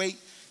go wait.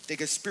 They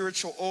get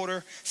spiritual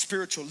order,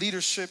 spiritual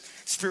leadership,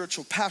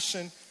 spiritual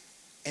passion.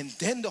 And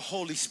then the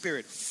Holy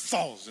Spirit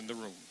falls in the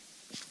room.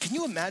 Can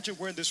you imagine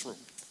we're in this room?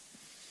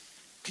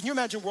 Can you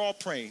imagine we're all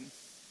praying?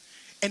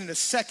 And in a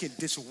second,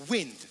 this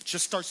wind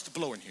just starts to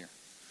blow in here.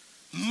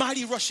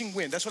 Mighty rushing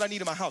wind. That's what I need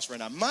in my house right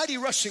now. Mighty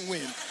rushing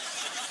wind.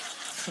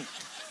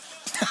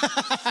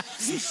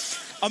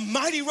 A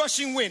mighty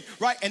rushing wind,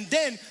 right? And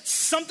then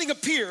something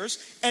appears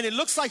and it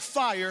looks like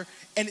fire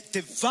and it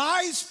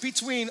divides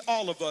between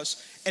all of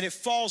us and it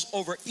falls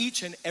over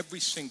each and every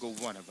single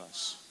one of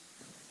us.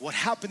 What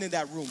happened in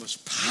that room was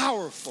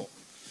powerful.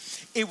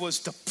 It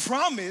was the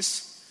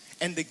promise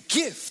and the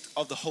gift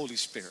of the Holy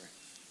Spirit.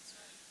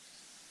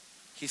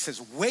 He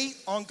says, wait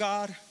on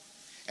God,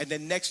 and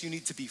then next you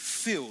need to be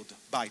filled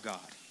by God.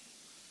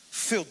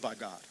 Filled by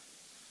God.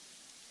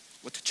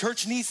 What the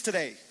church needs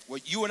today,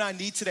 what you and I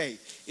need today,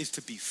 is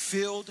to be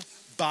filled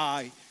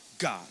by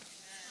God.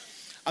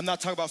 I'm not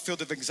talking about filled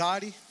with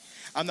anxiety.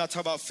 I'm not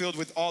talking about filled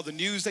with all the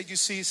news that you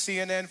see,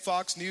 CNN,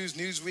 Fox News,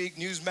 Newsweek,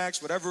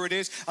 Newsmax, whatever it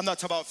is. I'm not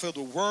talking about filled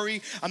with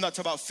worry. I'm not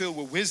talking about filled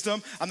with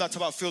wisdom. I'm not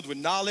talking about filled with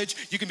knowledge.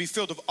 You can be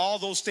filled with all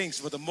those things,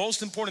 but the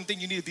most important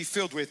thing you need to be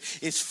filled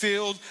with is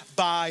filled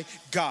by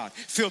God.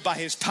 Filled by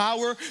his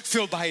power,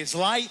 filled by his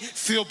light,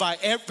 filled by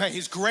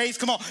his grace.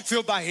 Come on,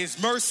 filled by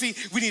his mercy.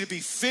 We need to be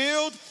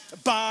filled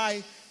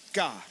by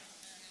God.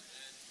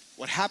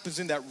 What happens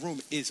in that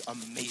room is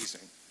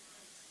amazing.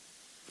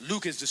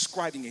 Luke is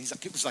describing it. He's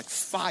like, it was like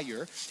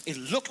fire. It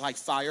looked like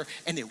fire,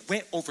 and it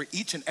went over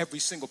each and every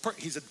single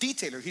person. He's a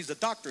detailer. He's a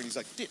doctor, and he's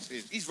like,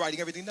 he's writing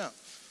everything down.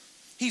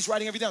 He's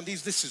writing everything down.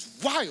 This is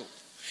wild.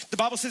 The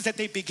Bible says that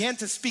they began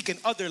to speak in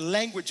other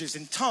languages,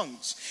 in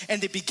tongues,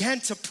 and they began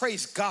to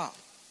praise God.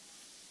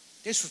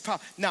 This was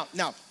powerful.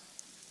 Now,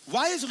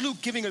 why is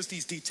Luke giving us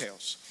these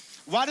details?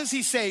 Why does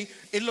he say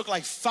it looked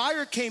like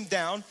fire came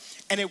down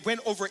and it went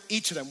over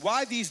each of them?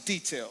 Why these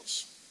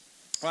details?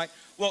 Right?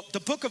 Well, the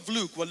book of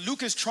Luke, what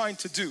Luke is trying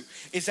to do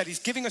is that he's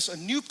giving us a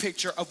new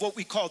picture of what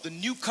we call the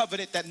new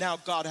covenant that now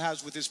God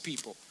has with his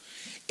people.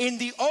 In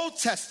the Old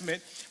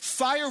Testament,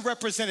 fire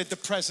represented the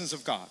presence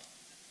of God.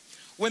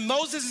 When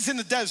Moses is in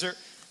the desert,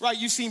 right,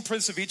 you've seen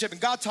Prince of Egypt,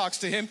 and God talks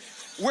to him.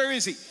 Where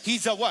is he?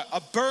 He's a what? A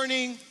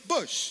burning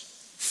bush.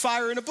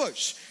 Fire in a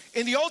bush.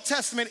 In the Old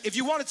Testament, if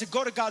you wanted to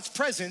go to God's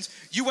presence,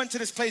 you went to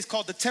this place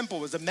called the temple.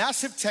 It was a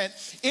massive tent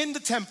in the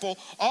temple,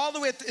 all the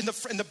way in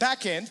the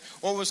back end,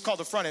 or it was called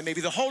the front end,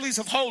 maybe the holies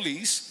of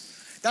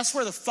holies. That's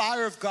where the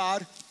fire of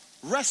God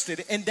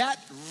rested, and that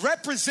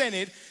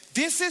represented,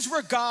 this is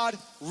where God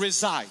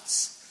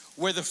resides.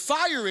 Where the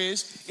fire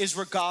is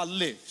where God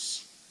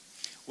lives.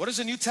 What does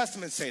the New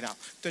Testament say now?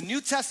 The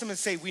New Testament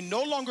say we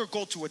no longer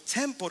go to a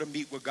temple to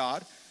meet with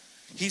God.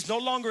 He's no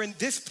longer in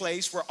this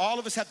place where all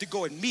of us have to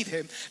go and meet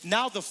him.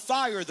 Now the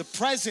fire, the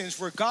presence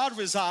where God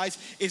resides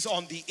is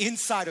on the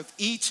inside of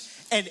each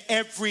and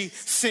every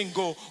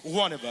single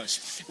one of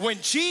us.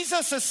 When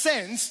Jesus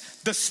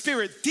ascends, the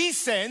Spirit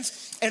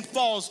descends and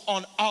falls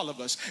on all of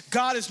us.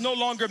 God is no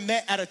longer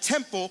met at a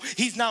temple.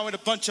 He's now in a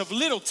bunch of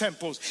little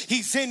temples.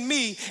 He's in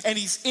me and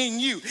he's in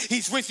you.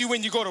 He's with you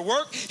when you go to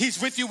work. He's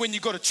with you when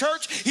you go to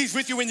church. He's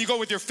with you when you go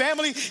with your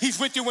family. He's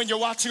with you when you're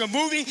watching a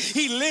movie.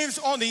 He lives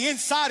on the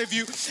inside of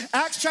you.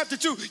 Acts chapter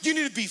 2, you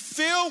need to be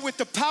filled with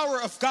the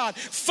power of God.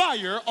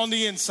 Fire on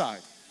the inside.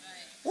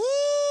 Woo!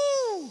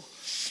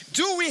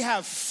 Do we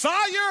have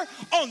fire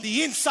on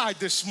the inside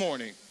this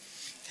morning?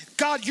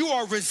 God, you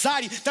are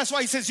residing. That's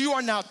why he says you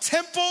are now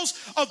temples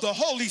of the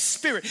Holy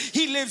Spirit.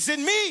 He lives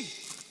in me.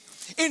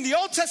 In the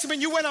Old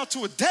Testament, you went out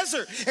to a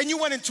desert and you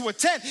went into a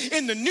tent.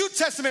 In the New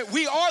Testament,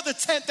 we are the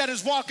tent that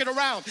is walking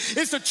around.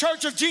 It's the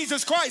church of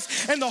Jesus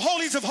Christ, and the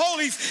holies of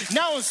holies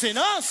now is in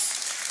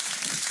us.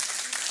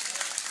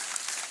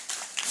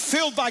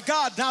 Filled by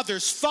God, now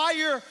there's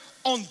fire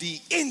on the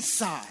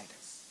inside.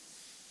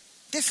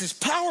 This is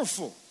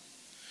powerful.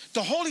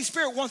 The Holy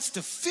Spirit wants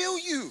to fill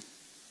you.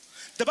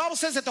 The Bible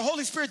says that the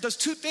Holy Spirit does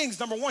two things.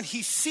 Number one,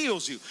 he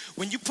seals you.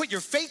 When you put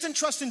your faith and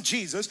trust in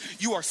Jesus,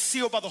 you are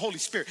sealed by the Holy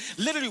Spirit.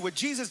 Literally what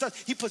Jesus does,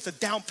 he puts a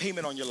down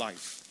payment on your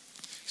life.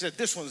 He said,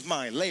 this one's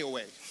mine, lay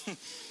away.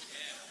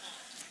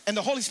 And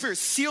the Holy Spirit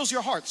seals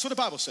your heart. That's what the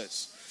Bible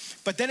says.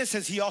 But then it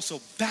says he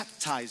also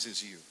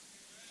baptizes you.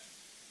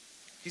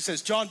 He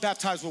says, John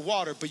baptized with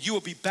water, but you will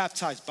be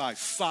baptized by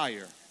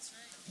fire.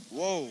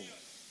 Whoa.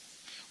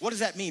 What does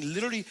that mean?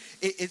 Literally,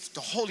 it's the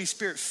Holy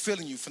Spirit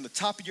filling you from the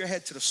top of your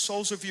head to the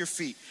soles of your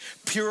feet,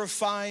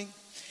 purifying,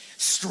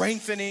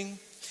 strengthening,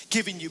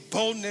 giving you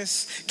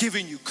boldness,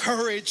 giving you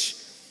courage.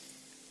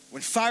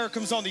 When fire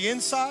comes on the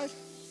inside,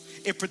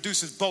 it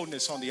produces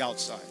boldness on the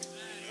outside.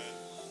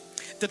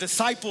 The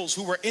disciples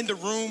who were in the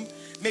room,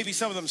 maybe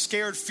some of them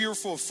scared,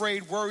 fearful,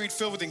 afraid, worried,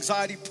 filled with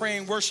anxiety,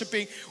 praying,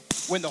 worshiping.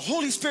 When the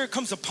Holy Spirit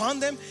comes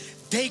upon them,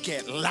 they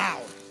get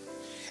loud.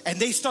 And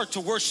they start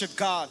to worship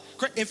God.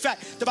 In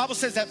fact, the Bible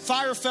says that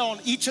fire fell on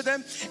each of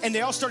them, and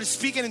they all started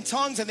speaking in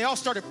tongues, and they all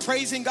started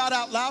praising God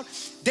out loud.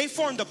 They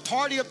formed a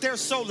party up there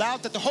so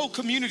loud that the whole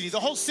community,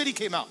 the whole city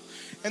came out.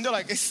 And they're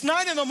like, it's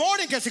 9 a.m.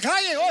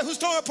 Oh, who's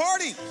throwing a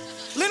party?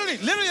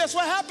 Literally, that's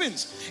what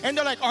happens. And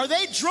they're like, are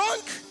they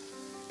drunk?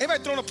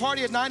 Anybody throwing a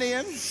party at 9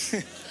 a.m.?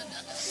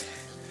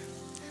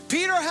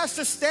 Peter has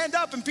to stand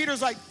up, and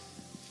Peter's like,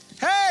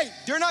 hey,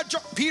 they're not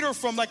drunk. Peter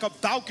from like a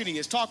balcony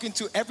is talking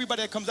to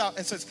everybody that comes out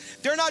and says,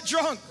 they're not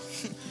drunk.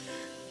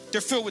 They're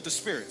filled with the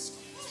Spirit.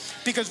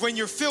 Because when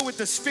you're filled with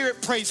the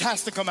Spirit, praise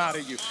has to come out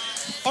of you.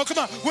 Oh, come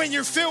on. When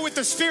you're filled with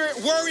the Spirit,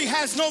 worry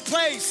has no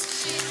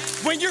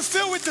place. When you're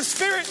filled with the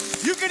Spirit,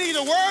 you can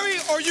either worry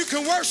or you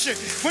can worship.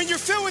 When you're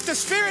filled with the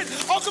Spirit,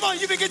 oh, come on,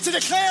 you begin to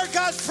declare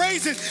God's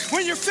praises.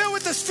 When you're filled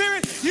with the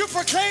Spirit, you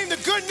proclaim the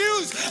good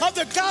news of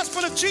the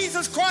gospel of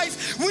Jesus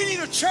Christ. We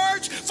need a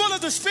church full of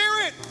the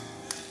Spirit.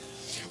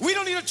 We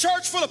don't need a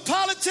church full of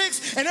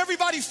politics and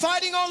everybody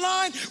fighting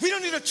online. We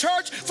don't need a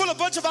church full of a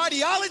bunch of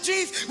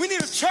ideologies. We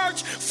need a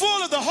church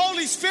full of the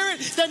Holy Spirit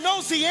that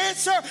knows the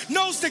answer,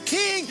 knows the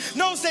King,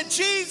 knows that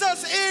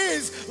Jesus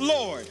is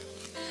Lord.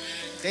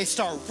 They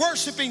start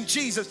worshiping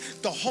Jesus.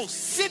 The whole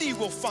city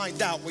will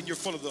find out when you're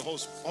full of the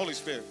Holy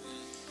Spirit.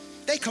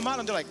 They come out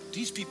and they're like,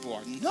 these people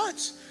are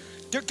nuts.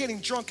 They're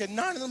getting drunk at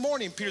 9 in the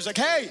morning. Peter's like,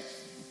 hey,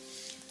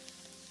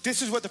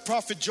 this is what the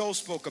prophet Joel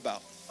spoke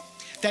about.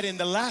 That in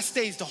the last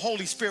days, the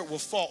Holy Spirit will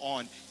fall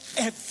on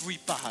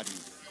everybody.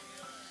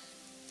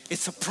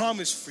 It's a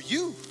promise for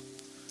you.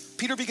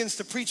 Peter begins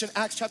to preach in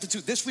Acts chapter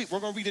 2. This week, we're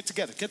going to read it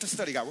together. Get the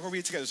study guide. We're going to read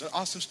it together. It's an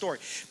awesome story.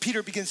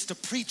 Peter begins to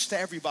preach to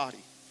everybody.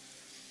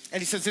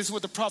 And he says, this is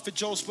what the prophet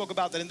Joel spoke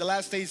about, that in the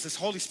last days, this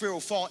Holy Spirit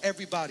will fall on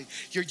everybody.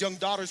 Your young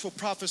daughters will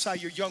prophesy,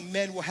 your young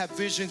men will have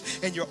visions,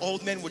 and your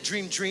old men will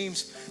dream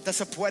dreams.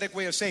 That's a poetic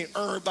way of saying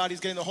everybody's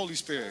getting the Holy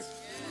Spirit.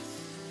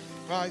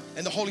 Right?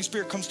 And the Holy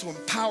Spirit comes to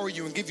empower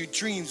you and give you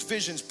dreams,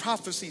 visions,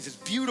 prophecies. It's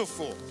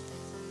beautiful.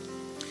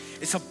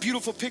 It's a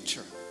beautiful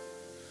picture.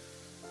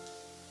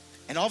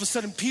 And all of a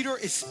sudden, Peter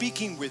is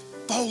speaking with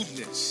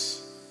boldness.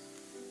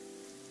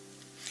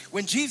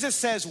 When Jesus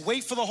says,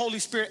 wait for the Holy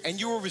Spirit and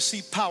you will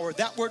receive power,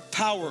 that word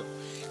power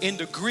in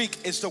the Greek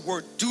is the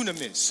word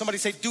dunamis. Somebody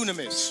say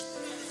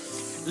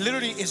dunamis.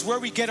 Literally is where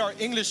we get our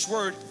English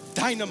word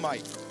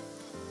dynamite.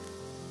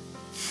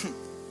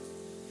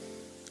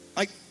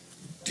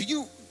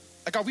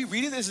 Are we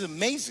reading this? This is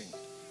amazing.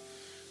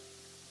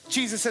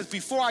 Jesus says,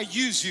 before I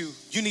use you,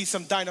 you need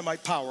some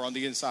dynamite power on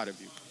the inside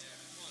of you.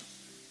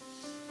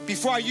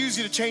 Before I use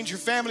you to change your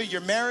family,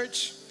 your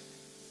marriage,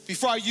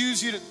 before I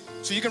use you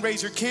so you can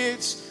raise your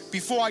kids,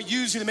 before I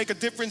use you to make a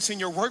difference in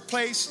your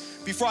workplace,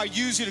 before I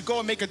use you to go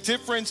and make a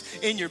difference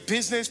in your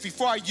business,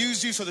 before I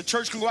use you so the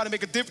church can go out and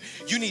make a difference,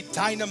 you need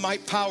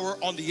dynamite power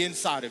on the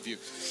inside of you.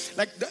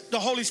 Like the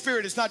Holy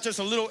Spirit is not just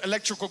a little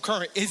electrical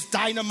current, it's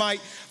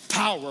dynamite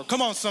power.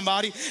 Come on,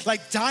 somebody.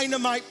 Like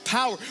dynamite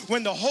power.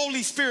 When the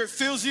Holy Spirit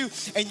fills you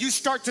and you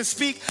start to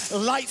speak,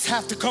 lights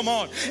have to come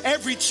on.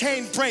 Every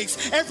chain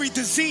breaks. Every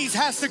disease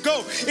has to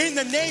go in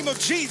the name of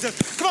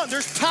Jesus. Come on,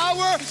 there's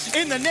power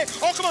in the name.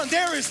 Oh, come on,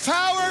 there is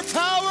power,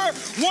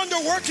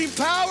 wonder-working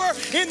power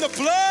in the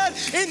blood,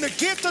 in the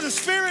gift of the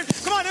Spirit.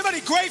 Come on, everybody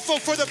grateful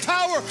for the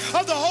power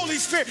of the Holy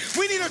Spirit.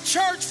 We need a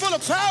church full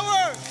of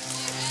power.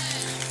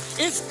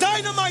 It's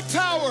dynamite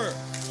power.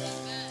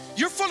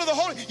 You're full of the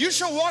Holy. You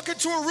should walk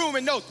into a room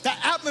and know the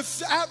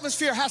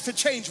atmosphere has to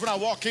change when I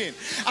walk in.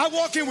 I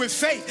walk in with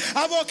faith.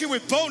 I walk in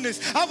with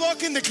boldness. I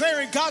walk in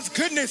declaring God's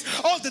goodness.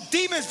 Oh, the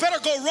demons better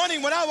go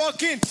running when I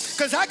walk in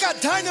because I got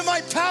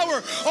dynamite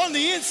power on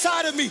the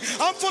inside of me.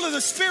 I'm full of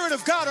the Spirit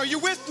of God. Are you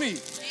with me?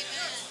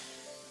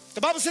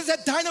 The Bible says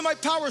that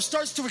dynamite power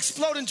starts to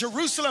explode in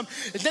Jerusalem,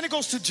 and then it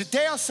goes to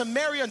Judea,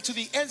 Samaria, and to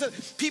the ends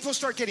of people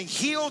start getting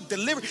healed,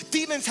 delivered.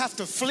 Demons have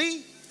to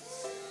flee.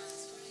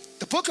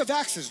 The book of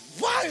Acts is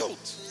wild.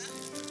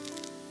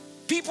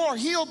 People are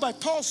healed by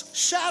Paul's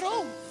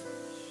shadow.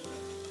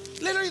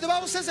 Literally, the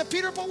Bible says that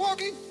Peter was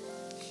walking.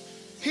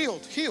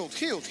 Healed.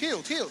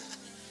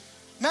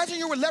 Imagine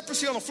you're with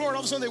leprosy on the floor and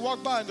all of a sudden they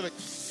walk by and they're like,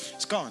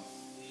 it's gone.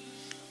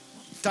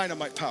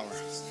 Dynamite power.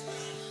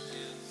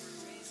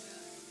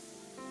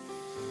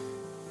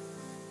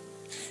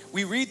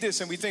 We read this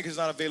and we think it's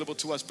not available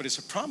to us, but it's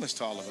a promise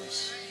to all of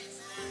us.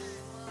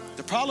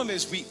 The problem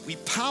is we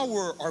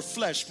power our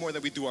flesh more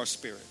than we do our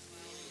spirit.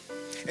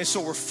 And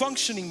so we're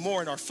functioning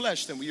more in our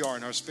flesh than we are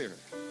in our spirit.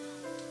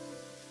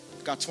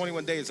 Got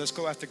 21 days. Let's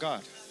go after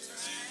God.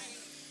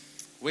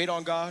 Wait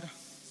on God.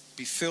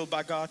 Be filled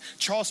by God.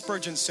 Charles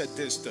Spurgeon said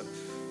this, the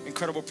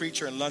incredible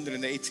preacher in London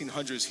in the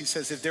 1800s. He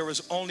says, if there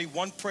was only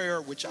one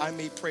prayer which I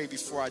may pray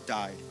before I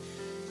died,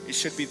 it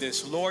should be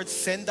this: Lord,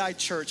 send thy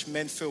church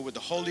men filled with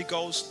the Holy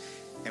Ghost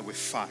and with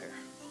fire.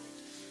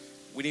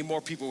 We need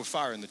more people with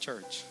fire in the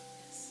church.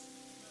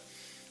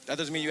 That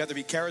doesn't mean you have to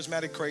be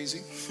charismatic,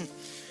 crazy.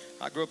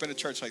 I grew up in a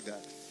church like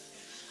that.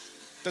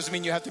 Doesn't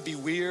mean you have to be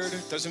weird.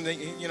 Doesn't mean,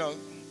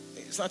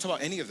 it's not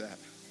about any of that.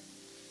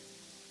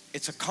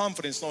 It's a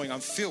confidence knowing I'm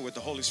filled with the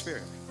Holy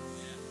Spirit.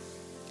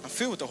 I'm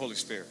filled with the Holy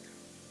Spirit.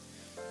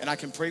 And I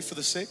can pray for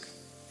the sick.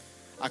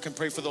 I can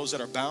pray for those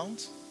that are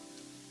bound.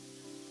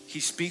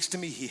 He speaks to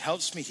me. He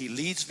helps me. He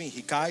leads me.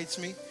 He guides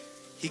me.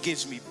 He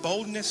gives me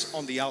boldness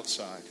on the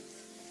outside.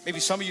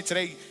 Maybe some of you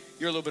today,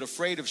 you're a little bit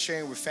afraid of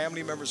sharing with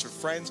family members or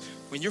friends.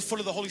 When you're full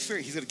of the Holy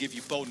Spirit, He's going to give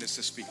you boldness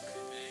to speak.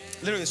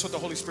 Literally, that's what the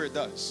Holy Spirit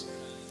does.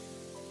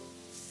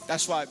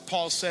 That's why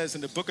Paul says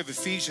in the book of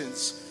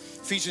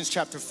Ephesians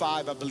chapter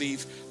 5, I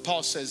believe,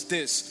 Paul says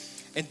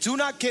this: and do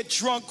not get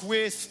drunk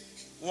with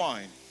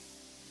wine.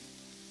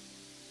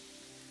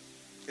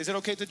 Is it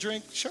okay to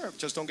drink? Sure,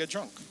 just don't get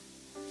drunk.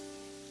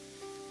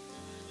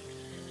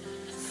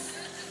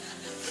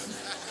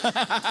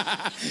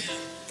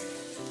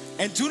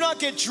 And do not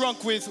get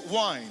drunk with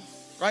wine,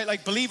 right?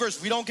 Like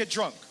believers, we don't get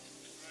drunk.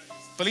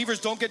 Believers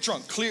don't get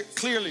drunk.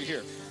 Clearly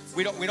here,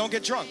 we don't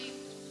get drunk.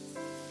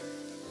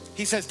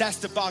 He says that's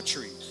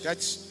debauchery.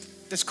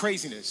 That's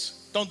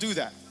craziness. Don't do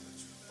that.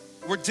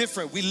 We're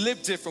different. We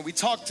live different. We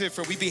talk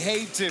different. We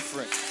behave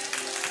different.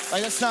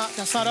 Like that's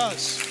not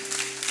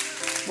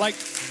us. Like,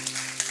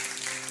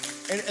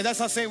 and that's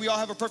not saying we all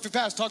have a perfect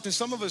past. Talk to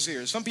some of us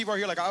here. Some people are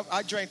here like,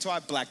 I drank till I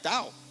blacked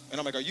out. And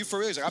I'm like, are you for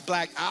real? He's like, I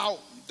blacked out.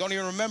 Don't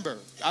even remember.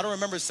 I don't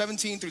remember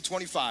 17 through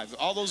 25.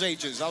 All those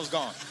ages, I was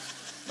gone.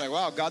 I'm like,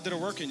 wow, God did a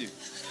work in you.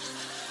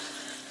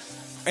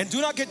 And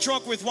do not get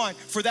drunk with wine,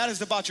 for that is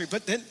debauchery.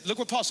 But then look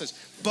what Paul says.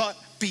 But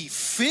be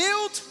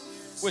filled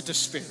with the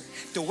Spirit.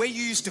 The way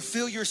you used to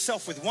fill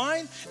yourself with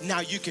wine, now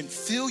you can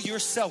fill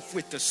yourself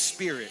with the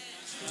Spirit.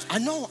 I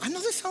know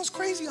this sounds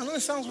crazy. I know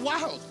this sounds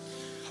wild.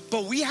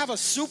 But we have a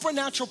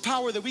supernatural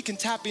power that we can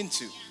tap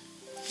into.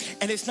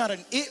 And it's not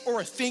an it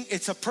or a thing.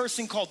 It's a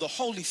person called the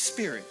Holy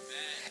Spirit.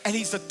 And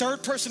he's the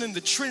third person in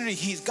the Trinity.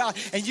 He's God.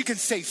 And you can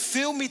say,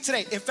 fill me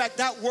today. In fact,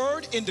 that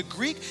word in the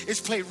Greek is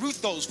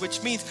plereuthos,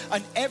 which means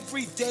an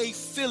everyday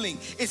filling.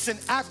 It's an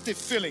active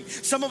filling.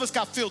 Some of us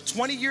got filled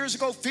 20 years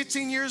ago,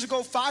 15 years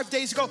ago, 5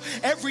 days ago.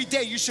 Every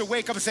day you should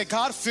wake up and say,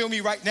 God, fill me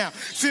right now.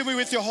 Fill me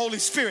with your Holy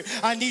Spirit.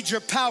 I need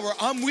your power.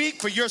 I'm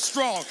weak, but you're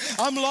strong.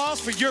 I'm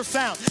lost, but you're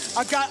found.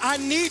 I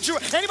need you.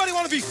 Anybody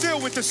want to be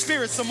filled with the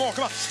Spirit some more?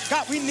 Come on.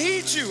 God, we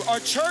need you. Our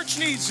church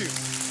needs you.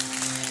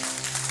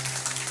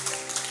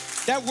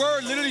 That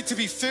word, literally to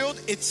be filled,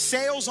 it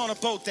sails on a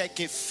boat that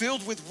gets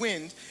filled with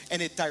wind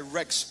and it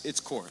directs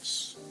its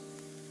course.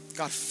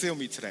 God, fill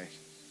me today.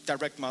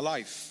 Direct my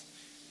life.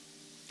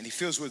 And he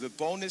fills with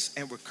boldness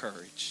and with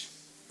courage.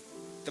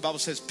 The Bible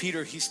says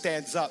Peter, he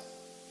stands up.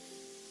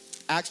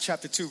 Acts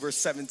chapter 2, verse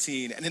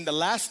 17. And in the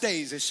last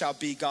days it shall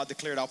be, God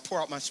declared, I'll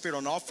pour out my Spirit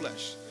on all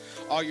flesh.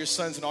 All your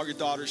sons and all your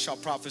daughters shall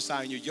prophesy,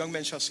 and your young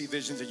men shall see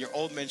visions, and your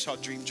old men shall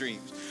dream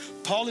dreams.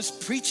 Paul is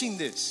preaching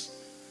this.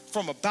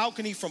 From a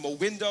balcony, from a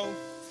window,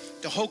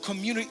 the whole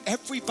community,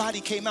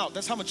 everybody came out.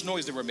 That's how much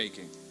noise they were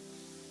making.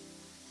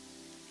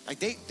 Like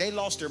they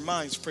lost their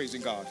minds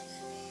praising God.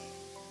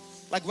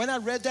 Like when I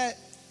read that,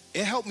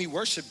 it helped me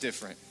worship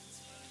different.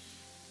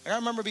 Like I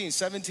remember being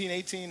 17,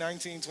 18,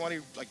 19, 20,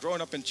 like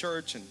growing up in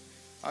church, and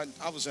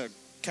I was in a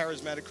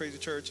charismatic, crazy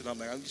church, and I'm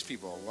like, oh, these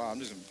people, wow,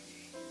 I'm just,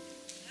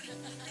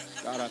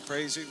 God, I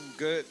praise you,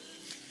 good.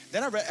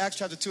 Then I read Acts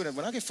chapter 2, and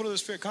when I get full of the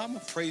Spirit, God, I'm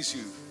gonna praise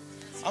you.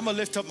 I'm going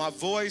to lift up my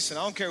voice, and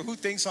I don't care who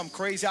thinks I'm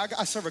crazy.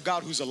 I serve a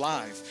God who's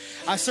alive.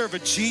 I serve a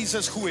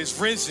Jesus who is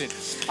risen.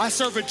 I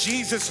serve a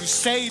Jesus who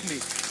saved me,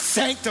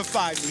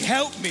 sanctified me,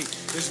 helped me,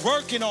 is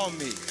working on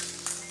me.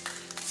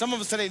 Some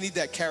of us today need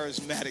that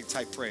charismatic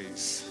type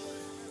praise.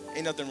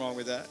 Ain't nothing wrong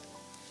with that.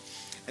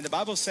 And the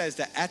Bible says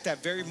that at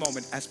that very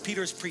moment, as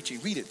Peter is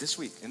preaching, read it this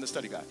week in the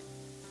study guide,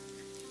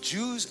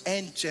 Jews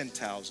and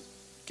Gentiles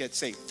get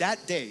saved.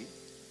 That day,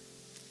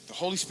 the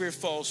Holy Spirit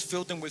falls,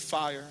 filled them with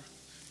fire.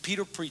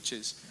 Peter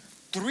preaches.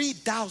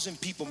 3,000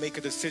 people make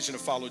a decision to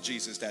follow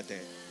Jesus that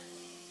day.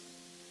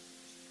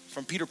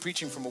 From Peter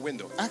preaching from a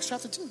window. Acts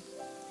chapter 2.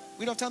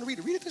 We don't have time to read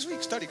it. Read it this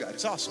week. Study guide.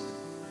 It's awesome.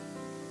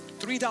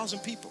 3,000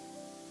 people.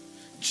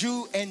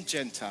 Jew and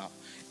Gentile.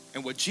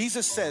 And what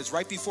Jesus says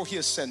right before he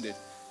ascended,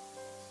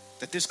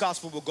 that this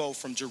gospel will go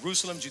from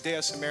Jerusalem,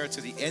 Judea, Samaria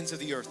to the ends of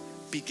the earth,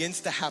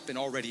 begins to happen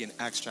already in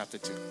Acts chapter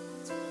 2.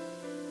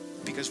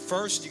 Because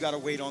first you got to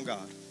wait on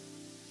God.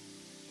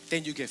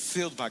 Then you get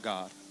filled by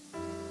God.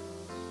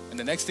 And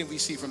the next thing we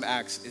see from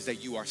Acts is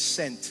that you are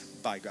sent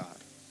by God.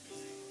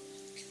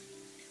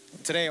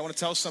 Today, I want to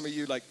tell some of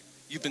you, like,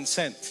 you've been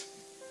sent.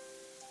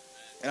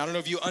 And I don't know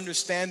if you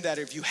understand that.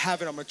 If you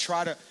haven't, I'm going to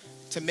try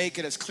to make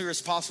it as clear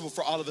as possible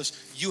for all of us.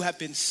 You have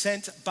been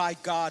sent by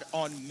God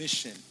on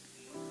mission.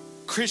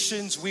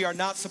 Christians, we are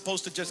not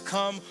supposed to just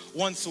come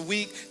once a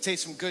week, take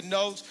some good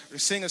notes, or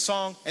sing a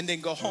song, and then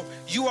go home.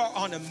 You are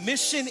on a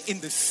mission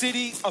in the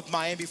city of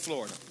Miami,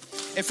 Florida.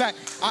 In fact,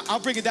 I'll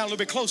bring it down a little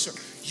bit closer.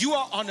 You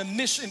are on a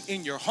mission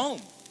in your home.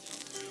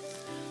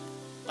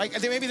 Like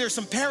maybe there's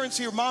some parents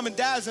here, mom and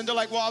dads, and they're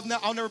like, well,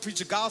 I'll never preach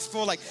the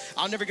gospel. Like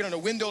I'll never get on a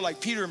window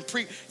like Peter and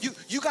preach.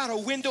 You got a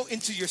window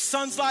into your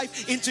son's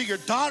life, into your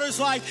daughter's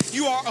life.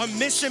 You are on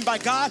mission by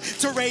God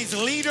to raise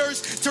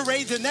leaders, to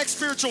raise the next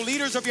spiritual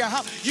leaders of your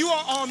house. You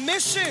are on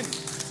mission.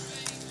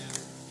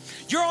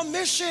 You're on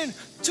mission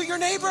to your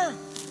neighbor.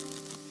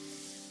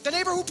 The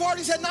neighbor who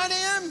parties at 9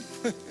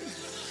 a.m.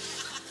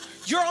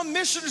 You're on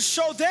mission to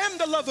show them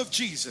the love of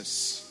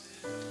Jesus.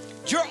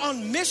 You're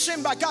on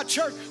mission by God.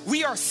 Church,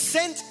 we are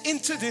sent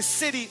into this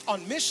city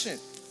on mission.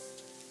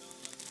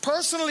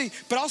 Personally,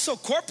 but also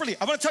corporately.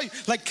 I want to tell you,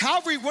 like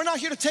Calvary, we're not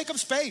here to take up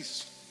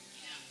space.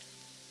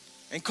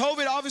 And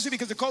COVID, obviously,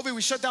 because of COVID,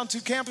 we shut down 2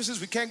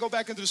 campuses. We can't go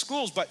back into the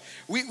schools. But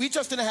we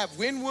just didn't have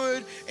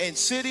Wynwood and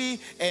City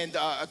and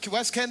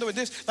West Kendall and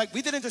this. Like,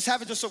 we didn't just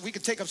have it just so we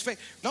could take up space.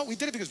 No, we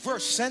did it because we're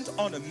sent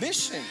on a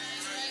mission.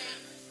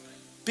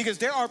 Because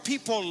there are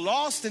people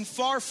lost and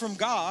far from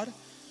God.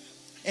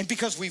 And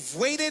because we've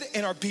waited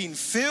and are being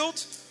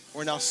filled,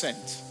 we're now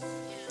sent.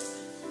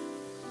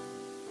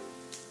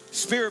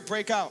 Spirit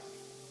break out.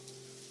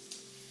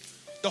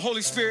 The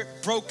Holy Spirit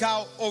broke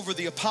out over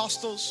the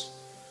apostles,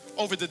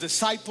 over the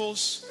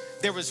disciples.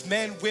 There was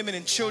men, women,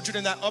 and children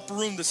in that upper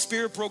room. The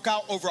Spirit broke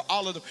out over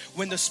all of them.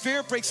 When the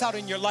Spirit breaks out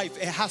in your life,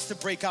 it has to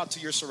break out to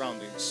your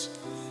surroundings.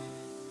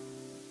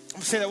 I'm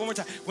gonna say that one more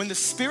time. When the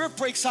Spirit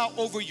breaks out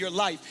over your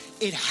life,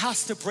 it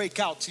has to break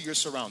out to your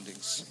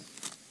surroundings.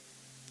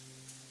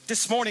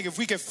 This morning, if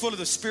we get full of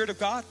the Spirit of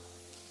God,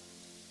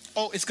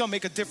 it's gonna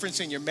make a difference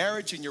in your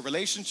marriage, in your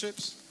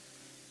relationships.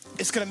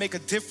 It's gonna make a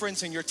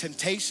difference in your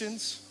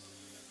temptations.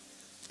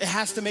 It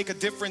has to make a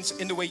difference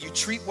in the way you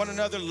treat one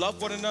another,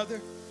 love one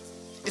another.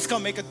 It's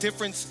gonna make a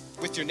difference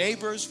with your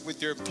neighbors,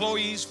 with your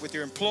employees, with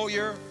your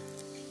employer.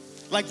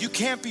 Like, you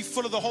can't be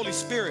full of the Holy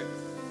Spirit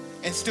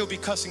and still be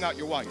cussing out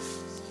your wife.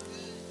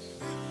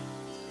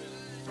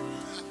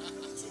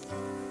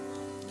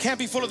 Can't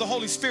be full of the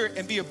Holy Spirit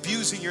and be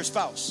abusing your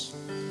spouse.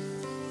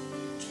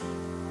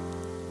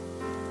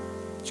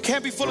 You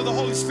can't be full of the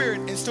Holy Spirit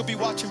and still be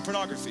watching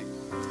pornography.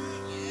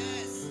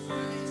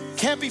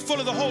 Can't be full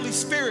of the Holy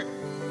Spirit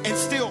and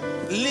still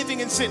living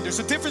in sin. There's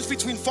a difference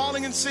between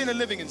falling in sin and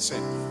living in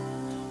sin.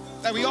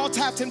 That we all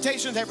have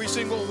temptations, every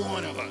single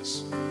one of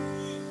us.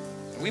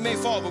 We may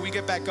fall, but we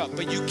get back up.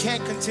 But you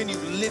can't continue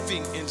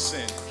living in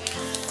sin.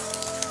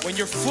 When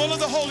you're full of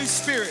the Holy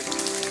Spirit,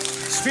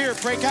 Spirit,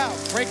 break out,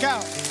 break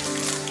out.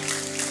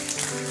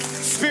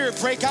 Spirit,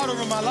 break out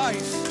over my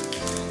life.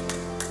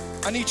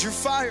 I need your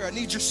fire, I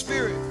need your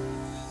Spirit.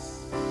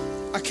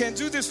 I can't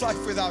do this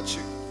life without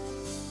you.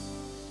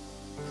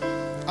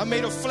 I'm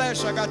made of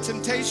flesh, I got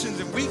temptations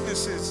and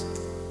weaknesses.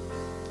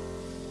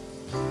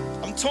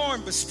 I'm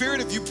torn, but Spirit,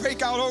 if you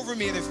break out over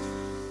me,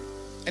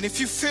 and if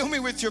you fill me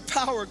with your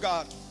power,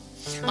 God,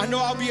 I know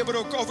I'll be able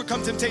to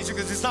overcome temptation,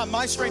 because it's not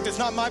my strength, it's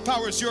not my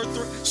power, it's your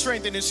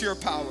strength and it's your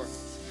power.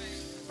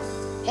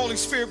 Holy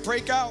Spirit,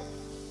 break out.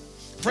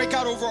 Break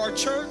out over our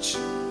church.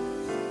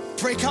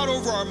 Break out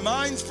over our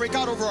minds. Break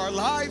out over our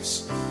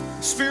lives.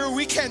 Spirit,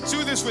 we can't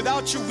do this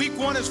without you. Week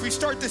 1, as we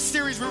start this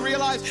series, we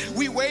realize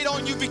we wait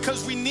on you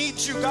because we need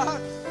you,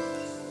 God.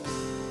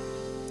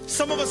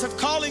 Some of us have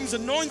callings,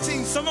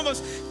 anointings. Some of us,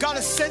 God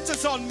has sent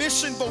us on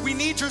mission, but we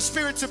need your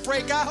Spirit to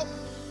break out.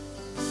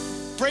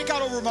 Break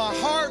out over my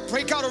heart,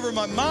 break out over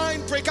my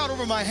mind, break out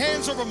over my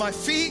hands, over my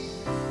feet.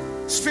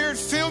 Spirit,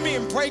 fill me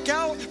and break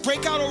out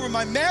over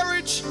my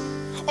marriage,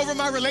 over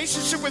my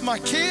relationship with my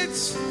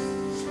kids.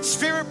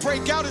 Spirit,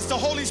 break out. It's the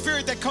Holy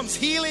Spirit that comes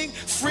healing,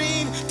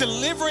 freeing,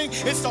 delivering.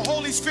 It's the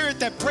Holy Spirit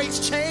that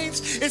breaks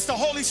chains. It's the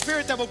Holy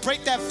Spirit that will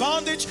break that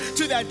bondage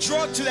to that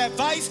drug, to that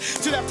vice,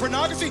 to that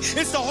pornography.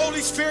 It's the Holy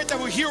Spirit that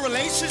will heal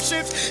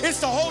relationships. It's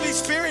the Holy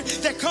Spirit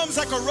that comes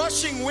like a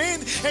rushing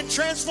wind and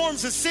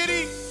transforms a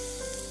city.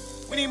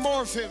 We need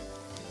more of him.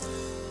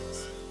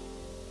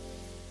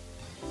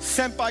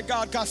 Sent by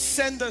God. God,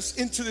 send us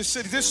into the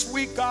city. This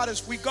week, God,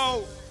 as we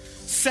go,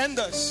 send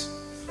us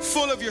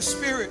full of your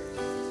Spirit.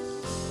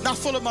 Not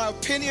full of my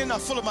opinion,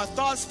 not full of my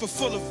thoughts, but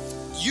full of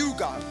you,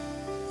 God.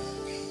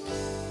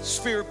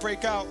 Spirit,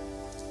 break out.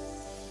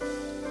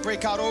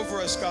 Break out over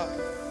us, God.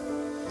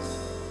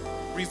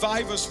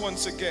 Revive us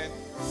once again.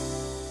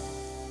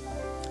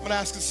 I'm going to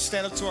ask us to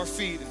stand up to our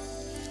feet.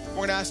 We're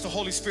going to ask the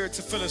Holy Spirit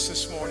to fill us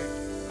this morning.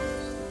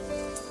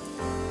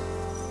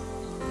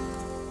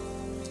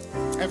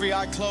 Every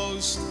eye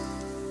closed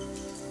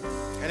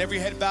and every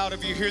head bowed.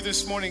 If you're here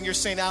this morning, you're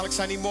saying,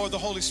 Alex, I need more of the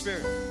Holy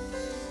Spirit.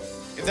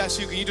 If that's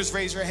you, can you just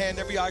raise your hand?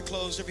 Every eye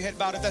closed, every head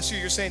bowed. If that's you,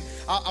 you're saying,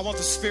 I want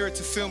the Spirit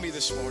to fill me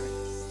this morning.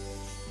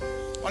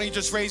 Why don't you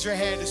just raise your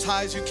hand as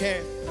high as you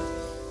can?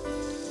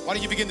 Why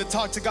don't you begin to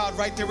talk to God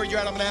right there where you're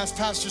at? I'm going to ask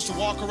pastors to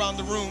walk around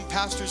the room.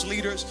 Pastors,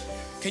 leaders,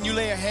 can you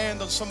lay a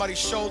hand on somebody's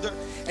shoulder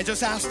and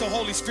just ask the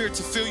Holy Spirit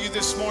to fill you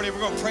this morning? We're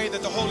going to pray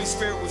that the Holy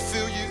Spirit will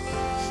fill you.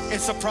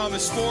 It's a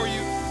promise for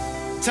you.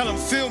 Tell him,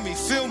 fill me,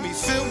 fill me,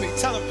 fill me.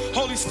 Tell him,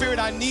 Holy Spirit,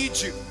 I need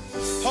you.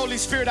 Holy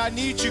Spirit, I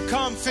need you.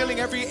 Come, filling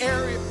every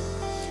area.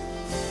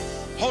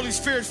 Holy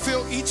Spirit,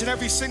 fill each and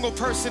every single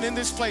person in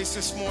this place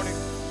this morning.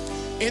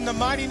 In the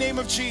mighty name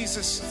of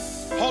Jesus,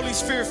 Holy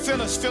Spirit,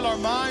 fill us. Fill our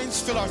minds,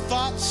 fill our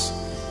thoughts,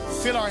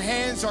 fill our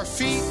hands, our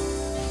feet.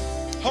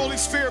 Holy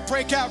Spirit,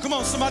 break out. Come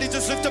on, somebody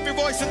just lift up your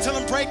voice and tell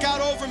him, break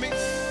out over me.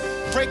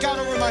 Break out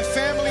over my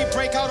family.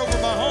 Break out over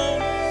my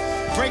home.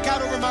 Break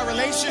out over my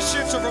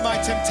relationships, over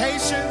my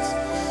temptations.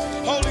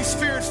 Holy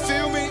Spirit,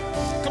 fill me.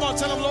 Come on,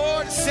 tell him,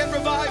 Lord, send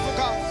revival,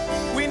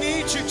 God. We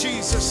need you,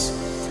 Jesus.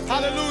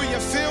 Hallelujah.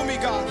 Fill me,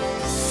 God.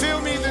 Fill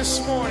me this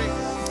morning.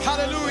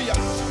 Hallelujah.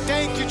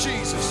 Thank you,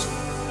 Jesus.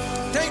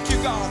 Thank you,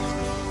 God.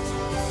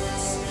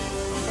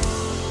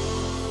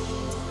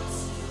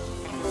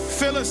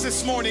 Fill us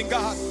this morning,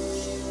 God.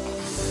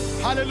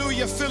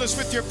 Hallelujah. Fill us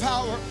with your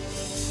power.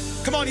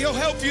 Come on, he'll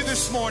help you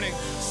this morning.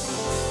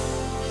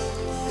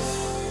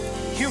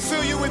 He'll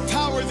fill you with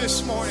power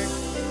this morning.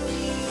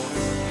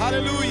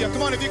 Hallelujah.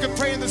 Come on, if you can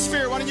pray in the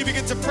Spirit, why don't you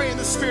begin to pray in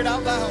the Spirit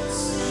out loud?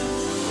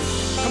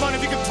 Come on,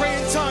 if you can pray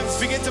in tongues,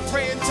 begin to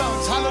pray in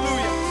tongues.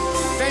 Hallelujah.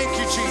 Thank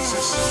you,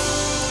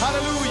 Jesus.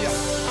 Hallelujah.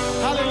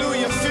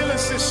 Hallelujah. Fill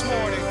us this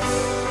morning.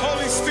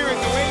 Holy Spirit,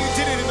 the way you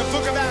did it in the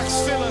book of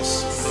Acts, fill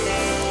us.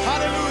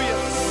 Hallelujah.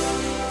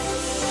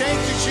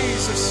 Thank you,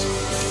 Jesus.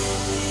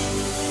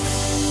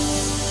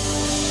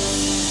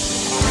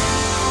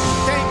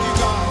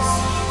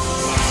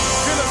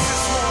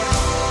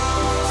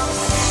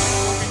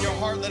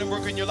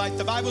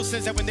 Bible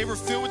says that when they were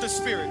filled with the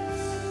Spirit,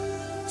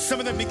 some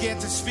of them began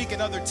to speak in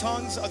other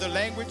tongues, other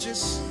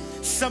languages.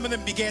 Some of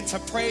them began to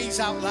praise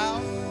out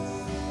loud.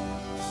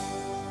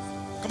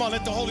 Come on,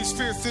 let the Holy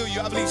Spirit fill you.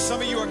 I believe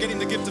some of you are getting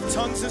the gift of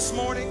tongues this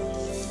morning.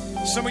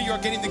 Some of you are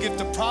getting the gift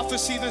of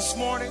prophecy this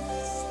morning.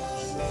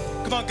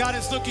 Come on, God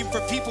is looking for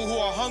people who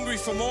are hungry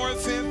for more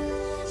of Him.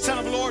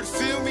 Tell Him, Lord,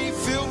 fill me,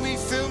 fill me,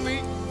 fill me.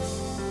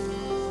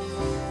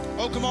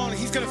 Oh, come on,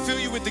 He's going to fill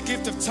you with the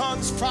gift of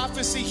tongues,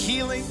 prophecy,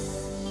 healing.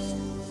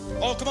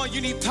 Oh, come on, you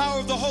need power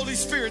of the Holy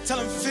Spirit. Tell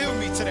Him, fill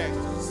me today.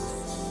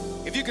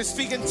 If you can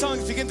speak in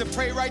tongues, begin to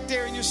pray right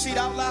there in your seat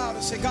out loud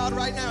and say, God,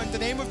 right now, in the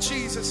name of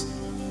Jesus,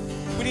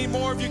 we need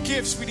more of your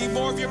gifts. We need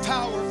more of your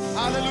power.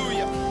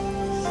 Hallelujah.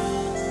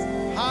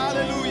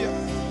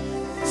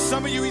 Hallelujah.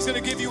 Some of you, He's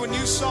going to give you a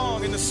new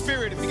song in the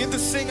Spirit. Begin to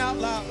sing out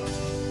loud.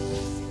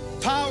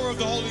 Power of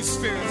the Holy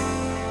Spirit.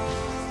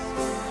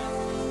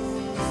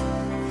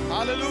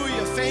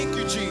 Hallelujah. Thank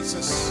you,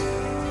 Jesus.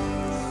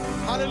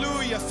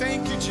 Hallelujah.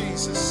 Thank you,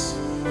 Jesus.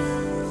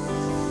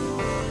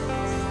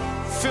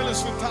 Fill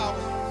us with power.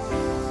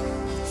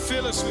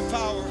 Fill us with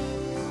power.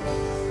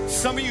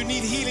 Some of you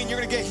need healing. You're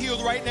going to get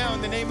healed right now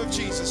in the name of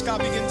Jesus. God,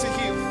 begin to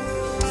heal.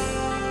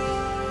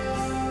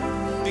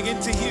 Begin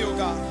to heal,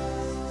 God.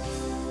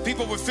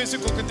 People with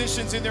physical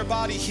conditions in their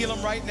body, heal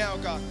them right now,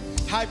 God.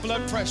 High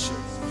blood pressure,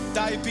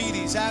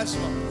 diabetes,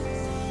 asthma.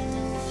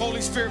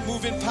 Holy Spirit,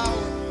 move in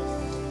power.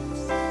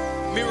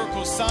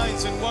 Miracles,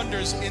 signs, and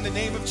wonders in the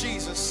name of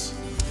Jesus.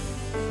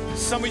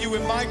 Some of you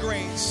with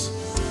migraines,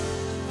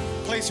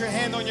 place your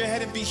hand on your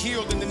head and be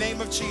healed in the name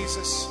of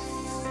Jesus.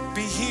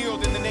 Be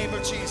healed in the name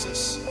of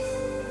Jesus.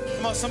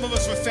 Come on, some of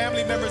us with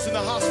family members in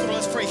the hospital,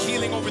 let's pray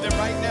healing over them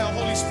right now.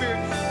 Holy Spirit,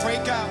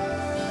 break out.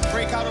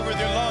 Break out over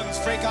their lungs.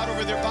 Break out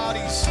over their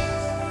bodies.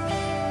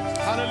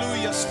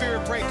 Hallelujah.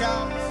 Spirit, break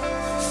out.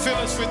 Fill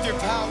us with your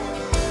power.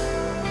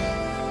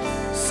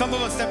 Some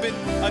of us have been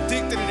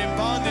addicted and in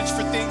bondage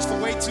for things for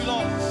way too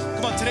long.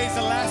 Come on, today's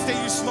the last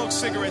day you smoke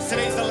cigarettes.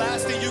 Today's the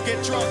last day you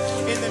get drunk.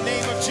 In the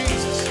name of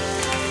Jesus.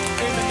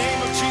 In the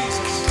name of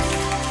Jesus.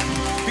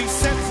 Be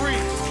set free.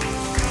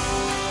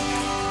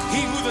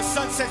 He who the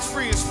Son sets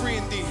free is free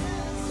indeed.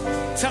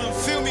 Tell Him,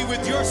 fill me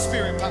with your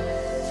Spirit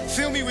power.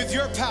 Fill me with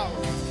your power.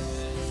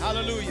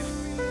 Hallelujah.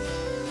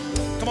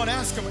 Come on,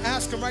 ask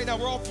Him right now.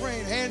 We're all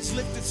praying, hands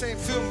lifted, saying,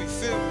 fill me,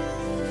 fill me.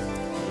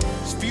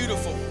 It's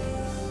beautiful.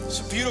 It's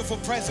a beautiful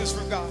presence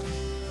from God.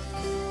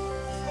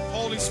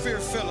 Holy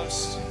Spirit, fill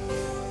us.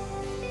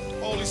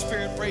 Holy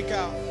Spirit, break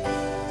out.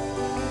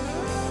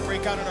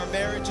 Break out in our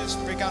marriages,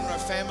 break out in our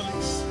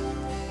families,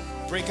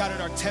 break out in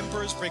our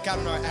tempers, break out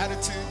in our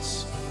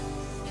attitudes.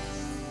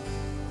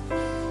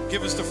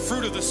 Give us the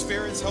fruit of the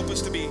spirits. Help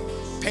us to be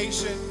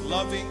patient,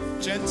 loving,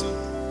 gentle.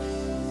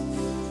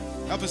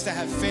 Help us to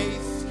have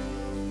faith,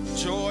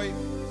 joy.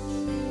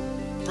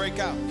 Break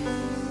out.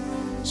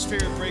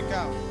 Spirit, break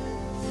out.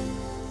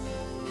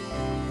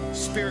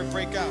 Spirit,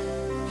 break out.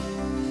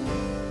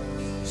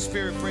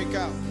 Spirit, break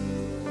out.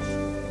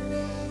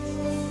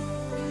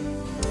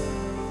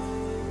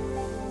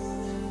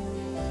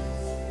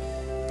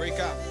 Break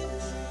out.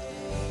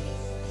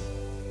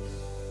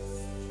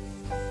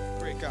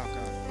 Break out,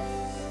 God.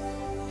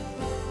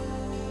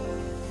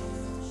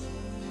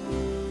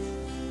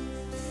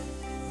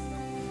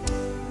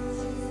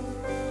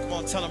 Come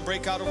on, tell Him,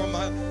 break out over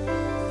my...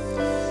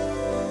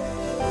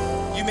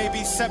 You may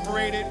be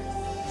separated.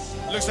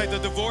 Looks like the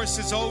divorce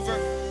is over.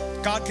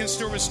 God can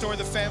still restore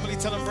the family.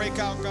 Tell Him, break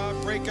out, God,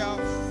 break out.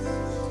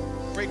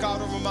 Break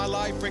out over my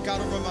life. Break out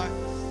over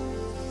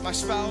my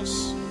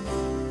spouse.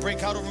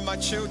 Break out over my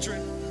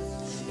children.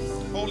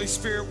 Holy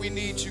Spirit, we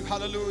need you.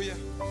 Hallelujah.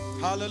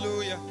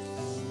 Hallelujah.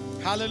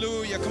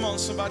 Hallelujah. Come on,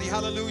 somebody.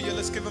 Hallelujah.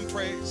 Let's give Him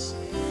praise.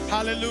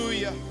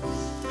 Hallelujah.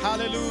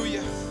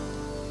 Hallelujah.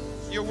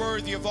 You're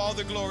worthy of all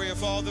the glory,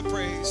 of all the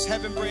praise.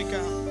 Heaven, break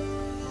out.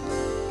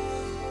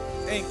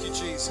 Thank you,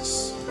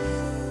 Jesus.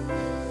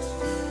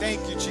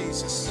 Thank you,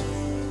 Jesus.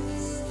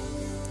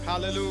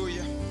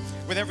 Hallelujah.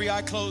 With every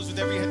eye closed, with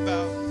every head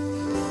bowed,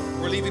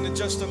 we're leaving in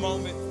just a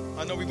moment.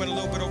 I know we went a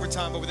little bit over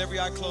time, but with every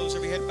eye closed,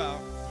 every head bowed.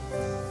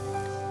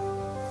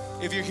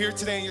 If you're here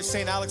today and you're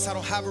saying, Alex, I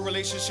don't have a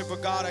relationship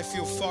with God. I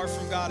feel far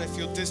from God. I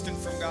feel distant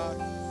from God.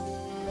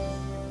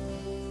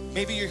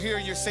 Maybe you're here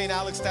and you're saying,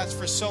 Alex, that's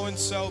for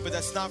so-and-so, but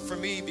that's not for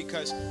me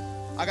because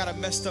I got a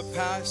messed up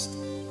past.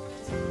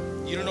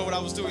 You don't know what I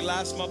was doing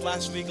last month,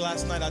 last week,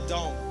 last night. I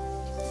don't.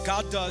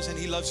 God does, and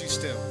He loves you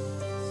still.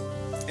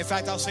 In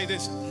fact, I'll say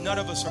this, none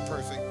of us are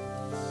perfect.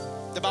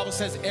 The Bible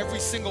says every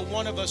single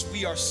one of us,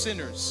 we are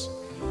sinners.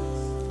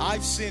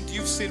 I've sinned,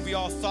 you've sinned, we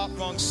all thought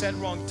wrong, said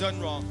wrong, done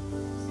wrong.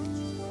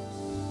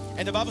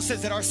 And the Bible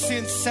says that our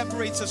sin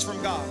separates us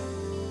from God.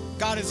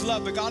 God is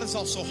love, but God is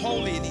also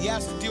holy, and He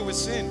has to deal with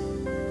sin.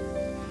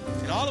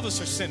 And all of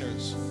us are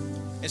sinners.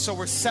 And so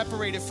we're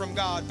separated from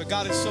God, but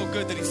God is so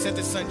good that He sent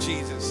His Son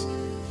Jesus.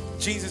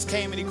 Jesus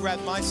came and He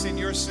grabbed my sin,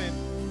 your sin.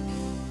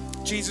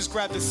 Jesus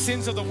grabbed the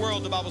sins of the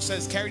world, the Bible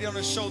says, carried it on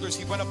His shoulders.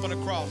 He went up on a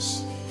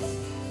cross.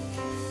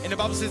 And the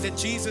Bible says that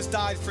Jesus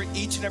died for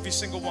each and every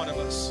single one of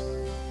us.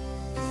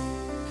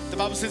 The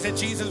Bible says that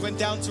Jesus went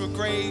down to a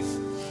grave.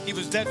 He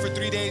was dead for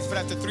 3 days, but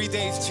after 3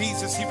 days,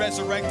 Jesus, he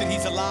resurrected.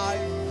 He's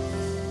alive.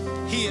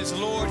 He is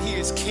Lord. He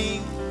is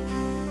King.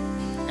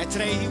 And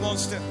today he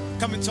wants to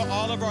come into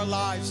all of our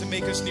lives and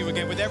make us new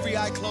again, with every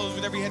eye closed,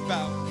 with every head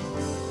bowed,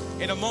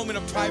 in a moment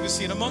of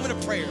privacy, in a moment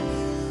of prayer.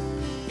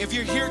 If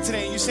you're here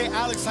today and you say,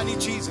 Alex, I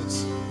need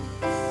Jesus.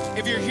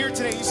 If you're here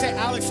today and you say,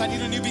 Alex, I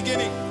need a new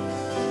beginning.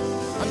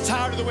 I'm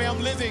tired of the way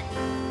I'm living.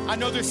 I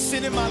know there's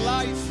sin in my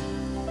life,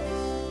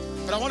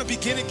 but I want to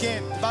begin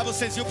again. The Bible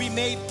says you'll be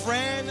made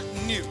brand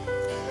new.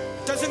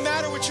 Doesn't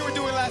matter what you were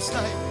doing last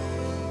night.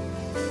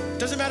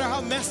 Doesn't matter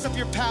how messed up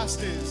your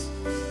past is.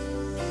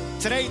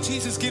 Today,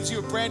 Jesus gives you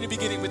a brand new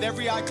beginning, with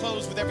every eye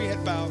closed, with every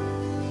head bowed.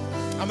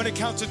 I'm going to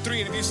count to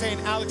 3, and if you're saying,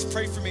 Alex,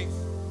 pray for me.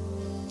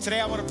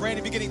 Today, I want a brand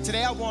new beginning.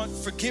 Today, I want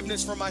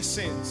forgiveness for my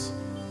sins.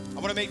 I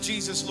want to make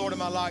Jesus Lord of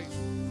my life.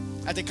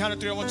 At the count of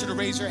 3, I want you to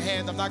raise your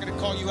hand. I'm not going to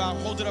call you out.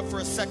 Hold it up for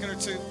a second or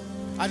two.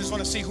 I just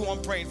want to see who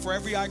I'm praying for.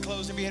 Every eye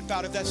closed, every head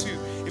bowed, if that's you.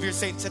 If you're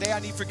saying, today I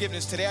need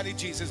forgiveness, today I need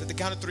Jesus, at the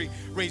count of 3,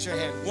 raise your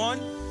hand. 1,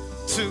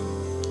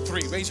 2,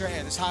 3. Raise your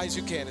hand as high as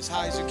you can, as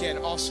high as you can.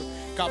 Awesome.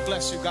 God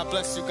bless you, God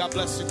bless you, God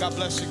bless you, God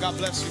bless you, God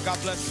bless you, God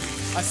bless you.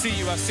 I see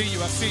you, I see you,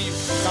 I see you.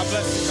 God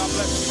bless you, God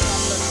bless you,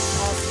 God bless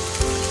you.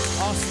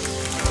 Awesome,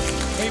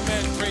 awesome.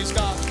 Amen, praise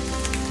God.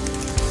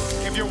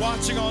 If you're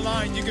watching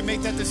online, you can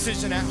make that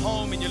decision at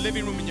home, in your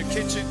living room, in your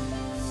kitchen,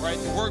 right,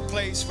 in the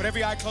workplace, with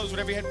every eye closed, with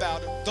every head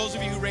bowed. Those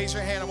of you who raise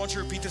your hand, I want you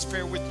to repeat this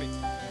prayer with me.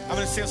 I'm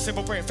going to say a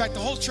simple prayer. In fact, the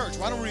whole church,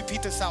 why don't we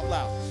repeat this out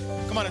loud?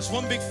 Come on, it's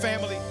one big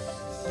family.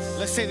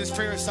 Let's say this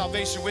prayer of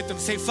salvation with them.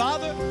 Say,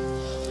 Father,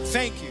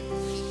 thank you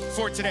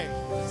for today.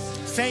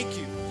 Thank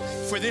you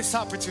for this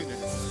opportunity.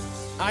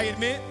 I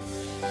admit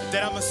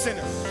that I'm a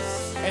sinner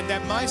and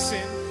that my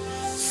sin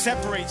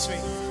separates me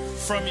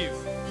from you.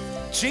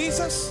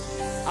 Jesus,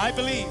 I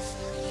believe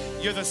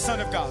you're the Son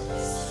of God.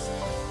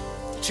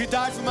 That you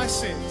died for my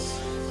sins,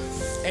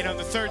 and on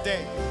the 3rd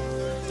day,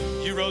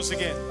 you rose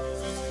again.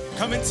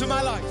 Come into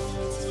my life,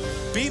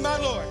 be my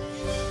Lord,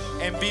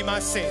 and be my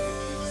Savior.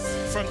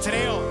 From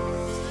today on,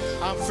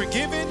 I'm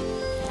forgiven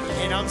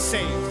and I'm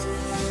saved.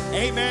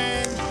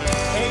 Amen,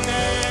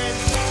 amen,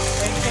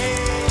 and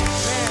amen.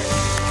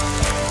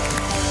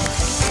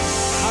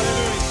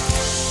 Hallelujah.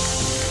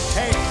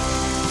 Hey,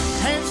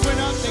 hands went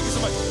up. Thank you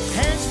so much.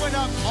 Hands went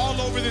up all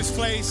over this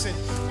place, and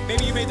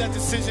maybe you made that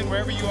decision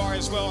wherever you are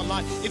as well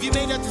online. If you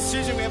made that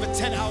decision, we have a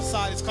tent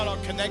outside. It's called our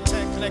Connect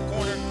Tent, Connect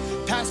Corner.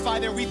 Pass by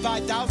there. We buy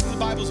thousands of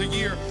Bibles a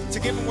year to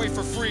give them away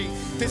for free.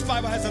 This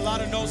Bible has a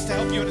lot of notes to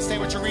help you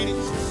understand what you're reading.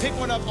 Pick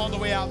one up on the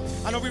way out.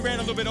 I know we ran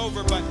a little bit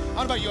over, but I don't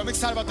know about you. I'm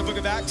excited about the book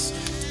of Acts,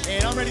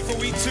 and I'm ready for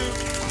week 2.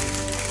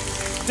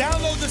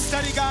 Download the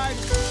study guide.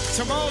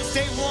 Tomorrow's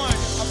day 1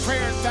 of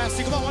prayer and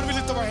fasting. Come on, why don't we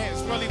lift up our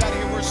hands? We're going to leave out of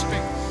here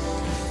worshiping.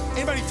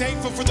 Anybody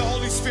thankful for the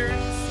Holy Spirit?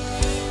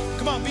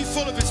 Come on, be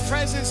full of His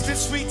presence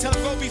this week. Tell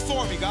Him, go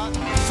before me, God.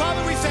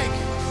 Father, we thank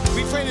you.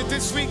 We pray that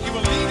this week you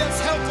will lead us,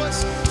 help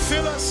us,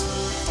 fill us.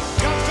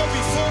 God, go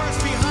before us,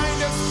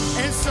 behind us,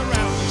 and surround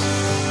us.